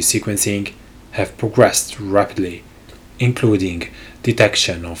Technology sequencing have progressed rapidly, including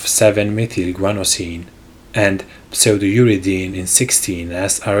detection of 7-methylguanosine and pseudouridine in 16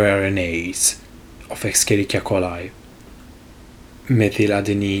 sRNAs of Escherichia coli,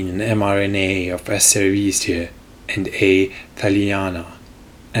 methyladenine in mRNA of S. cerevisiae and A. thaliana,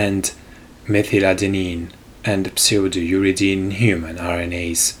 and methyladenine and pseudouridine in human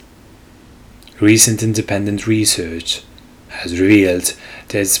RNAs. Recent independent research has revealed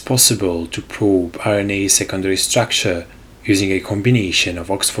that it's possible to probe RNA secondary structure using a combination of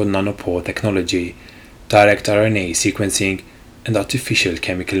Oxford Nanopore Technology, direct RNA sequencing, and artificial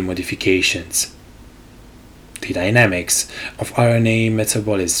chemical modifications. The dynamics of RNA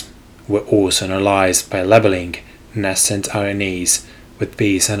metabolism were also analyzed by labeling nascent RNAs with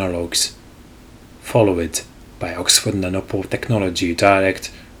base analogues, followed by Oxford Nanopore Technology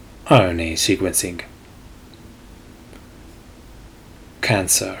direct RNA sequencing.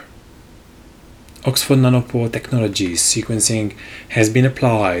 Cancer. Oxford Nanopore Technologies sequencing has been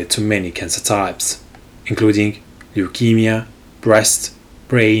applied to many cancer types, including leukemia, breast,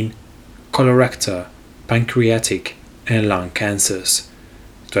 brain, colorectal, pancreatic, and lung cancers,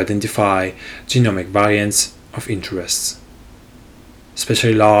 to identify genomic variants of interest.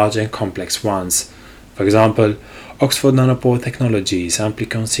 especially large and complex ones. For example, Oxford Nanopore Technologies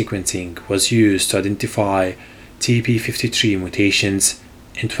amplicon sequencing was used to identify TP53 mutations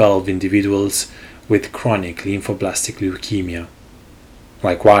in 12 individuals with chronic lymphoblastic leukemia.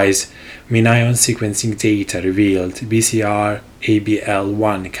 Likewise, MinION sequencing data revealed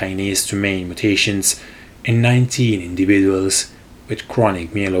BCR-ABL1 kinase domain mutations in 19 individuals with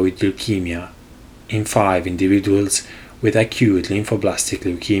chronic myeloid leukemia, in 5 individuals with acute lymphoblastic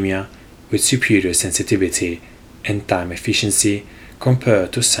leukemia with superior sensitivity and time efficiency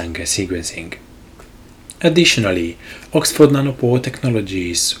compared to Sanger sequencing. Additionally, Oxford Nanopore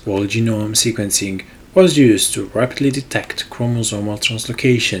Technologies whole genome sequencing was used to rapidly detect chromosomal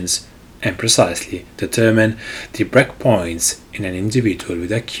translocations and precisely determine the breakpoints in an individual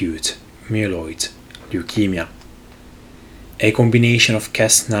with acute myeloid leukemia. A combination of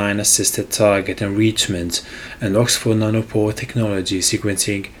Cas9 assisted target enrichment and Oxford Nanopore Technology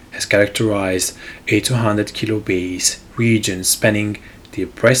sequencing has characterized a 200 kilobase region spanning the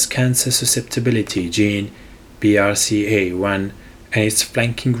breast cancer susceptibility gene BRCA1 and its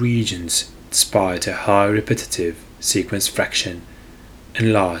flanking regions despite a high repetitive sequence fraction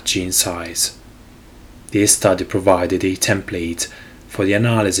and large gene size. This study provided a template for the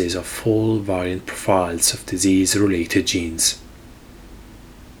analysis of full variant profiles of disease-related genes.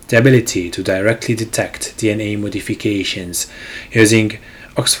 The ability to directly detect DNA modifications using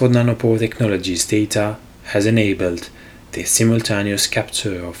Oxford Nanopore Technologies data has enabled the simultaneous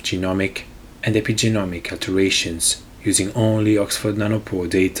capture of genomic and epigenomic alterations using only Oxford Nanopore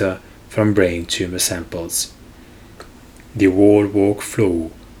data from brain tumor samples. The whole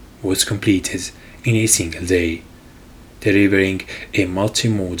workflow was completed in a single day, delivering a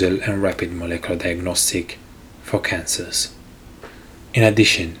multimodal and rapid molecular diagnostic for cancers. In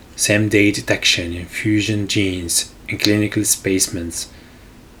addition, same-day detection in fusion genes in clinical specimens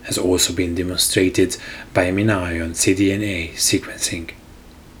has also been demonstrated by MinION cDNA sequencing.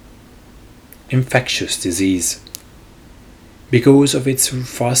 Infectious disease. Because of its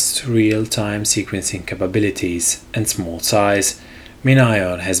fast real-time sequencing capabilities and small size,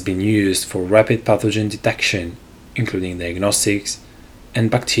 MinION has been used for rapid pathogen detection, including diagnostics and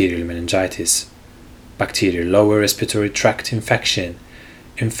bacterial meningitis, bacterial lower respiratory tract infection,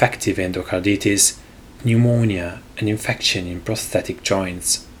 infective endocarditis, pneumonia, and infection in prosthetic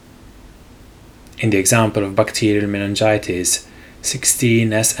joints. In the example of bacterial meningitis,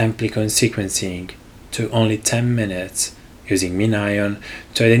 16S amplicon sequencing took only 10 minutes using MinION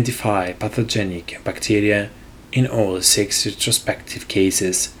to identify pathogenic bacteria in all 6 retrospective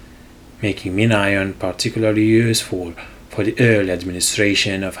cases, making MinION particularly useful for the early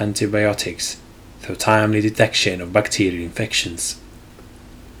administration of antibiotics through timely detection of bacterial infections.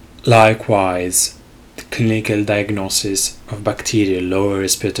 Likewise, the clinical diagnosis of bacterial lower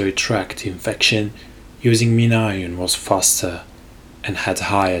respiratory tract infection using MinION was faster and had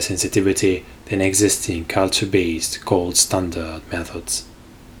higher sensitivity than existing culture-based gold standard methods.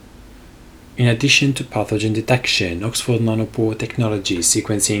 In addition to pathogen detection, Oxford Nanopore Technology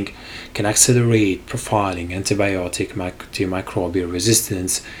sequencing can accelerate profiling antibiotic antimicrobial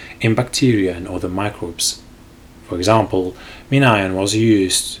resistance in bacteria and other microbes. For example, MinION was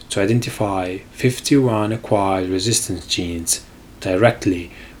used to identify 51 acquired resistance genes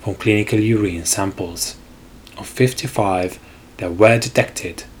directly from clinical urine samples. Of 55 that were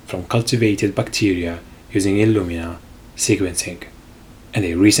detected from cultivated bacteria using Illumina sequencing, and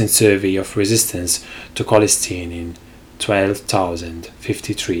a recent survey of resistance to colistin in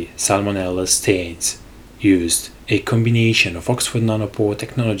 12,053 Salmonella stains used a combination of Oxford Nanopore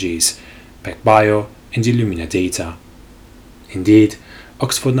Technologies, PacBio, and Illumina data. Indeed,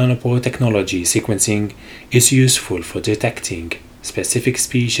 Oxford Nanopore Technology sequencing is useful for detecting specific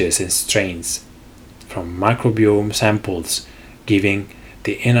species and strains from microbiome samples, giving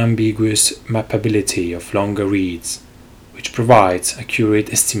the unambiguous mappability of longer reads, which provides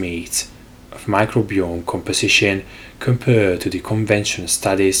accurate estimates of microbiome composition compared to the conventional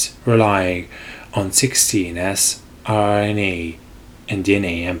studies relying on 16S, RNA, and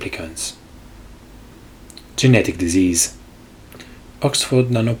DNA amplicons. Genetic disease. Oxford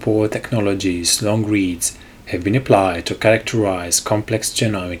Nanopore Technologies long reads have been applied to characterize complex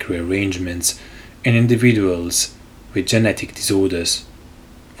genomic rearrangements in individuals with genetic disorders.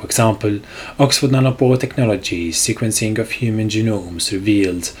 For example, Oxford Nanopore Technologies sequencing of human genomes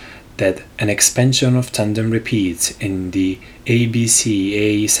revealed that an expansion of tandem repeats in the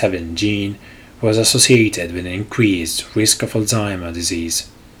ABCA7 gene was associated with an increased risk of Alzheimer's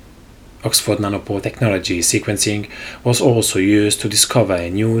disease. Oxford Nanopore Technology sequencing was also used to discover a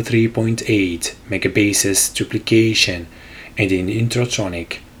new 3.8 megabases duplication in the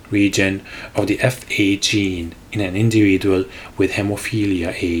intrasonic region of the F8 gene in an individual with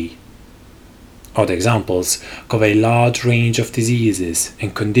hemophilia A. Other examples cover a large range of diseases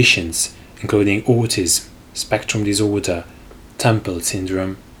and conditions, including autism, spectrum disorder, Temple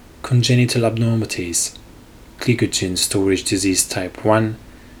syndrome, congenital abnormalities, glycogen storage disease type 1,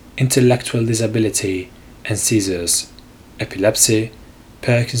 intellectual disability and seizures, epilepsy,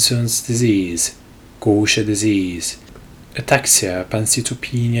 Parkinson's disease, Gaucher disease, ataxia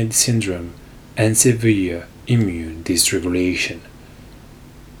pancytopenia syndrome, and severe immune dysregulation.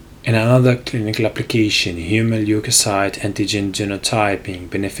 In another clinical application, human leukocyte antigen genotyping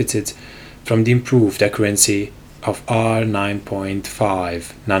benefited from the improved accuracy of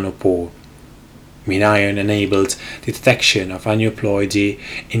R9.5 nanopore. MinION enabled the detection of aneuploidy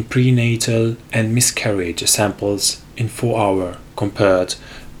in prenatal and miscarriage samples in 4 hours compared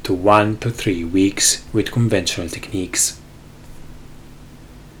to 1 to 3 weeks with conventional techniques.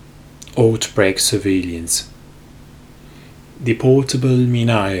 Outbreak surveillance. The portable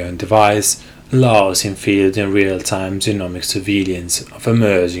MinION device allows in-field and real-time genomic surveillance of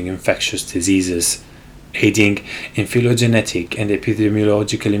emerging infectious diseases, aiding in phylogenetic and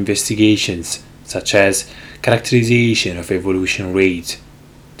epidemiological investigations such as characterization of evolution rate,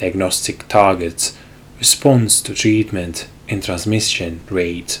 diagnostic targets, response to treatment, and transmission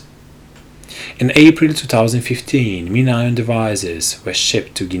rate. In April 2015, MinION devices were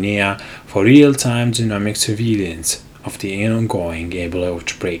shipped to Guinea for real-time genomic surveillance of the ongoing Ebola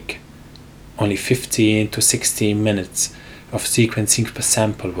outbreak. Only 15 to 16 minutes of sequencing per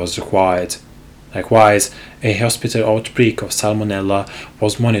sample was required. Likewise, a hospital outbreak of Salmonella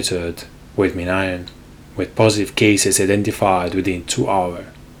was monitored with MinION, with positive cases identified within 2 hours.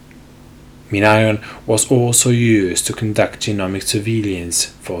 MinION was also used to conduct genomic surveillance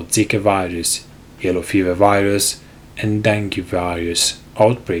for Zika virus, yellow fever virus, and dengue virus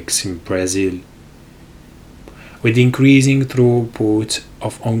outbreaks in Brazil. With the increasing throughput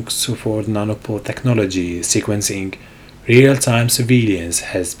of Oxford Nanopore technology sequencing, real-time surveillance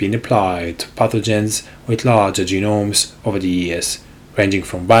has been applied to pathogens with larger genomes over the years, ranging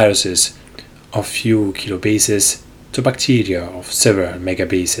from viruses of few kilobases to bacteria of several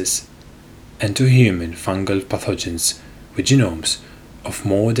megabases, and to human fungal pathogens with genomes of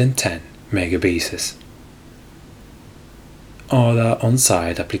more than 10 megabases. Other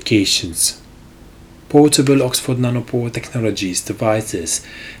on-site applications. Portable Oxford Nanopore Technologies devices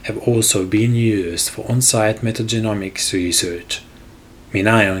have also been used for on-site metagenomics research.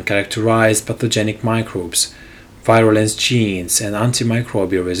 MinION characterized pathogenic microbes, virulence genes, and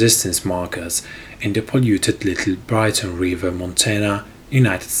antimicrobial resistance markers in the polluted Little Brighton River, Montana,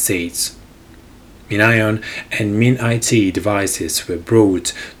 United States. MinION and MinIT devices were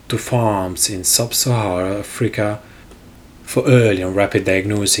brought to farms in sub-Saharan Africa for early and rapid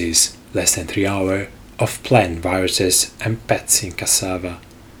diagnosis, less than 3 hours, of plant viruses and pests in cassava.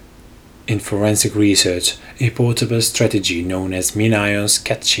 In forensic research, a portable strategy known as MinION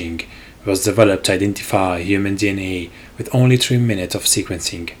sketching was developed to identify human DNA with only 3 minutes of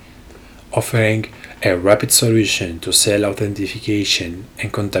sequencing, offering a rapid solution to cell authentication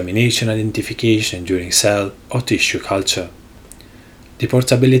and contamination identification during cell or tissue culture. The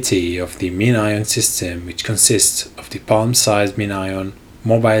portability of the MinION system, which consists of the palm-sized MinION,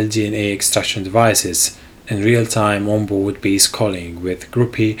 mobile DNA extraction devices, and real-time onboard base calling with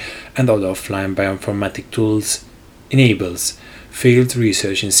GRUPPy and other offline bioinformatic tools, enables field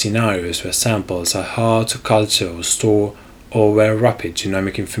research in scenarios where samples are hard to culture or store or where rapid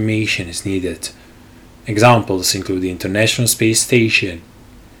genomic information is needed. Examples include the International Space Station,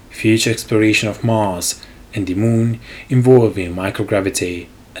 future exploration of Mars and the Moon involving microgravity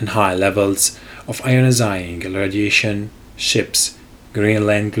and high levels of ionizing radiation, ships,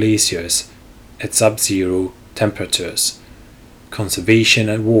 Greenland glaciers at sub-zero temperatures, conservation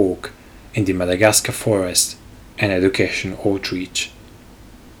at work in the Madagascar forest, and education outreach.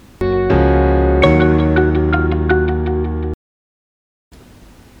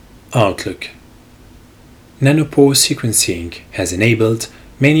 Outlook. Nanopore sequencing has enabled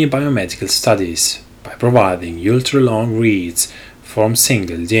many biomedical studies by providing ultra-long reads from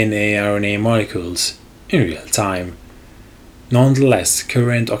single DNA-RNA molecules in real time. Nonetheless,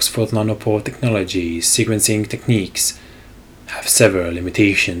 current Oxford Nanopore technology sequencing techniques have several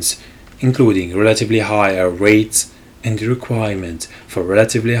limitations, including relatively high error rates and the requirement for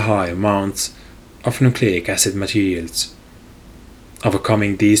relatively high amounts of nucleic acid materials.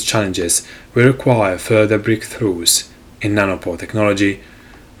 Overcoming these challenges will require further breakthroughs in nanopore technology,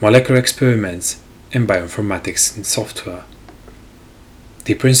 molecular experiments, and bioinformatics and software.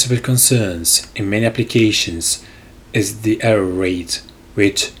 The principal concerns in many applications is the error rate,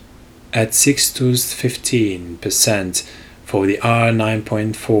 which at 6 to 15% for the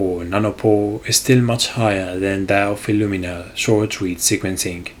R9.4 nanopore is still much higher than that of Illumina short-read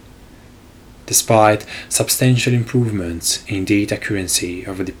sequencing. Despite substantial improvements in data accuracy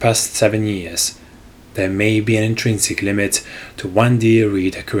over the past 7 years, there may be an intrinsic limit to 1D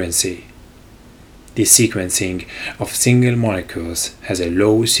read accuracy. The sequencing of single molecules has a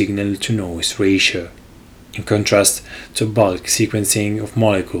low signal-to-noise ratio, in contrast to bulk sequencing of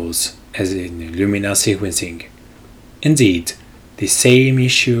molecules as in Illumina sequencing. Indeed, the same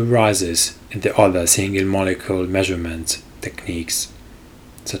issue arises in the other single molecule measurement techniques,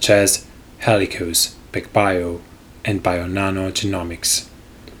 such as Helicos, PacBio, and BioNanogenomics.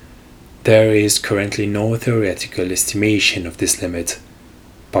 There is currently no theoretical estimation of this limit,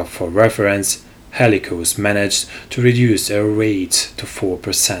 but for reference, Helicos managed to reduce error rate to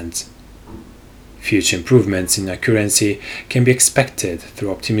 4%. Future improvements in accuracy can be expected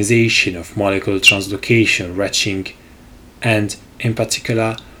through optimization of molecular translocation retching and, in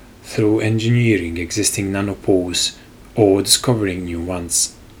particular, through engineering existing nanopores or discovering new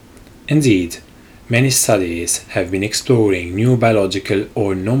ones. Indeed, many studies have been exploring new biological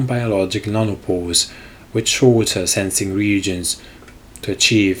or non-biological nanopores with shorter sensing regions to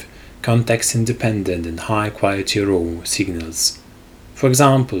achieve context-independent and high-quality raw signals. For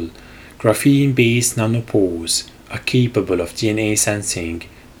example, graphene-based nanopores are capable of DNA sensing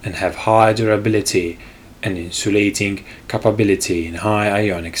and have high durability and insulating capability in high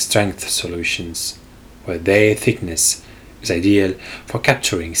ionic strength solutions, where their thickness is ideal for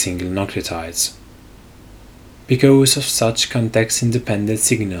capturing single nucleotides. Because of such context-independent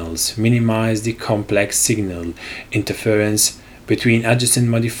signals minimize the complex signal interference between adjacent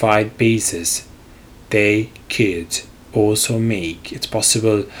modified bases, they could also make it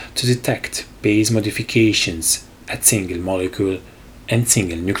possible to detect base modifications at single molecule and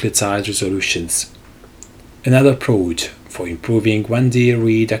single nucleotide resolutions. Another approach for improving 1D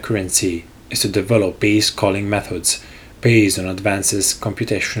read accuracy is to develop base calling methods based on advanced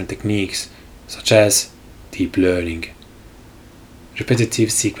computational techniques such as deep learning. Repetitive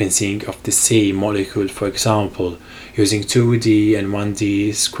sequencing of the same molecule, for example, using 2D and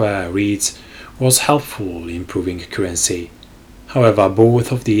 1D square reads, was helpful in improving accuracy. However,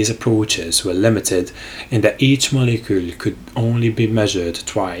 both of these approaches were limited in that each molecule could only be measured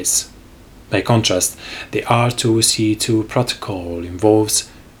twice. By contrast, the R2C2 protocol involves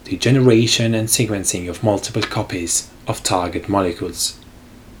the generation and sequencing of multiple copies of target molecules.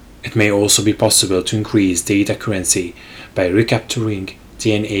 It may also be possible to increase data accuracy by recapturing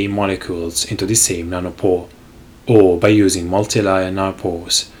DNA molecules into the same nanopore, or by using multi-layer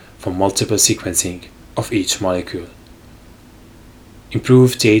nanopores for multiple sequencing of each molecule.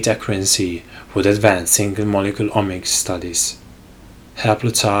 Improved data accuracy would advance single molecule omics studies.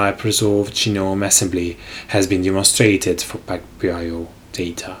 Haplotype resolved genome assembly has been demonstrated for PacBio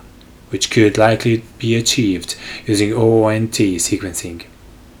data, which could likely be achieved using ONT sequencing.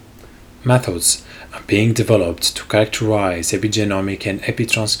 Methods are being developed to characterize epigenomic and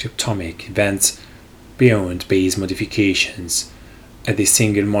epitranscriptomic events beyond base modifications at the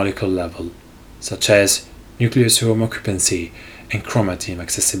single molecule level, such as nucleosome occupancy and chromatin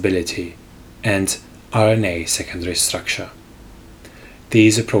accessibility, and RNA secondary structure.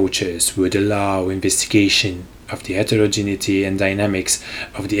 These approaches would allow investigation of the heterogeneity and dynamics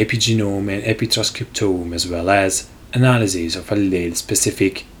of the epigenome and epitranscriptome, as well as analysis of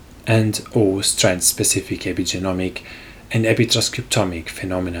allele-specific and or strand-specific epigenomic and epitranscriptomic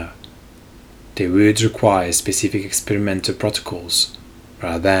phenomena. They would require specific experimental protocols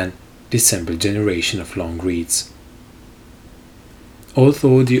rather than the simple generation of long reads.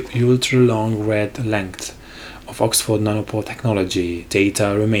 Although the ultra-long read length of Oxford Nanopore technology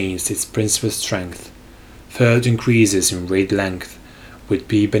data remains its principal strength, further increases in read length would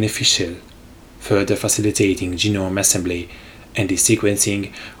be beneficial, further facilitating genome assembly and the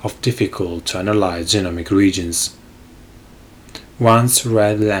sequencing of difficult-to-analyze genomic regions. Once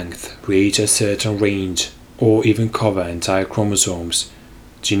read length reaches a certain range or even cover entire chromosomes,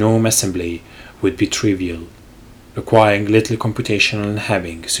 genome assembly would be trivial, requiring little computational and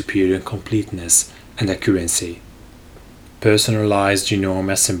having superior completeness and accuracy. Personalized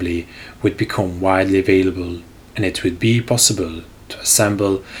genome assembly would become widely available, and it would be possible to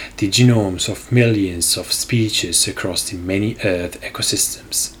assemble the genomes of millions of species across the many Earth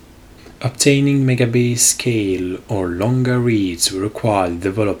ecosystems. Obtaining megabase scale or longer reads will require the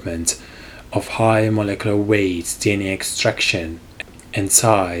development of high molecular weight DNA extraction and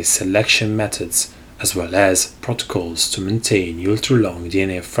size selection methods, as well as protocols to maintain ultra-long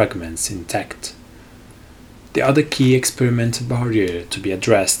DNA fragments intact. The other key experimental barrier to be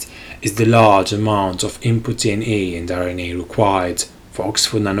addressed is the large amount of input DNA and RNA required for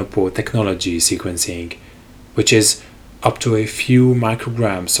Oxford Nanopore technology sequencing, which is up to a few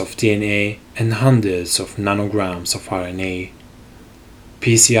micrograms of DNA and hundreds of nanograms of RNA.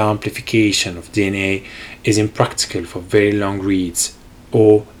 PCR amplification of DNA is impractical for very long reads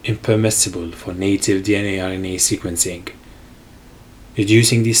or impermissible for native DNA-RNA sequencing.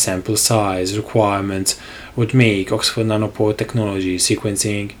 Reducing the sample size requirement would make Oxford Nanopore technology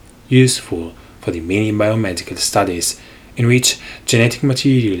sequencing useful for the many biomedical studies in which genetic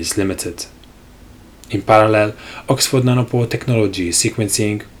material is limited. In parallel, Oxford Nanopore technology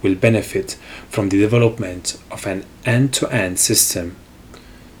sequencing will benefit from the development of an end-to-end system.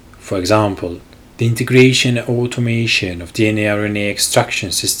 For example, the integration and automation of DNA-RNA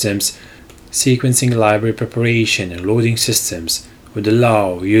extraction systems, sequencing library preparation and loading systems would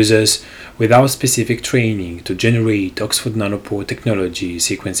allow users without specific training to generate Oxford Nanopore technology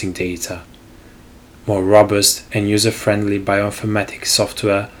sequencing data. More robust and user-friendly bioinformatics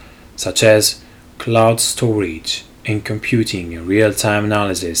software, such as cloud storage and computing and real-time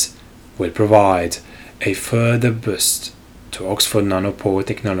analysis, will provide a further boost to Oxford Nanopore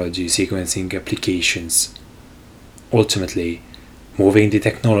technology sequencing applications, ultimately moving the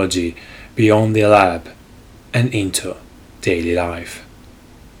technology beyond the lab and into daily life.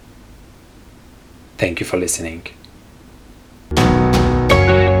 Thank you for listening.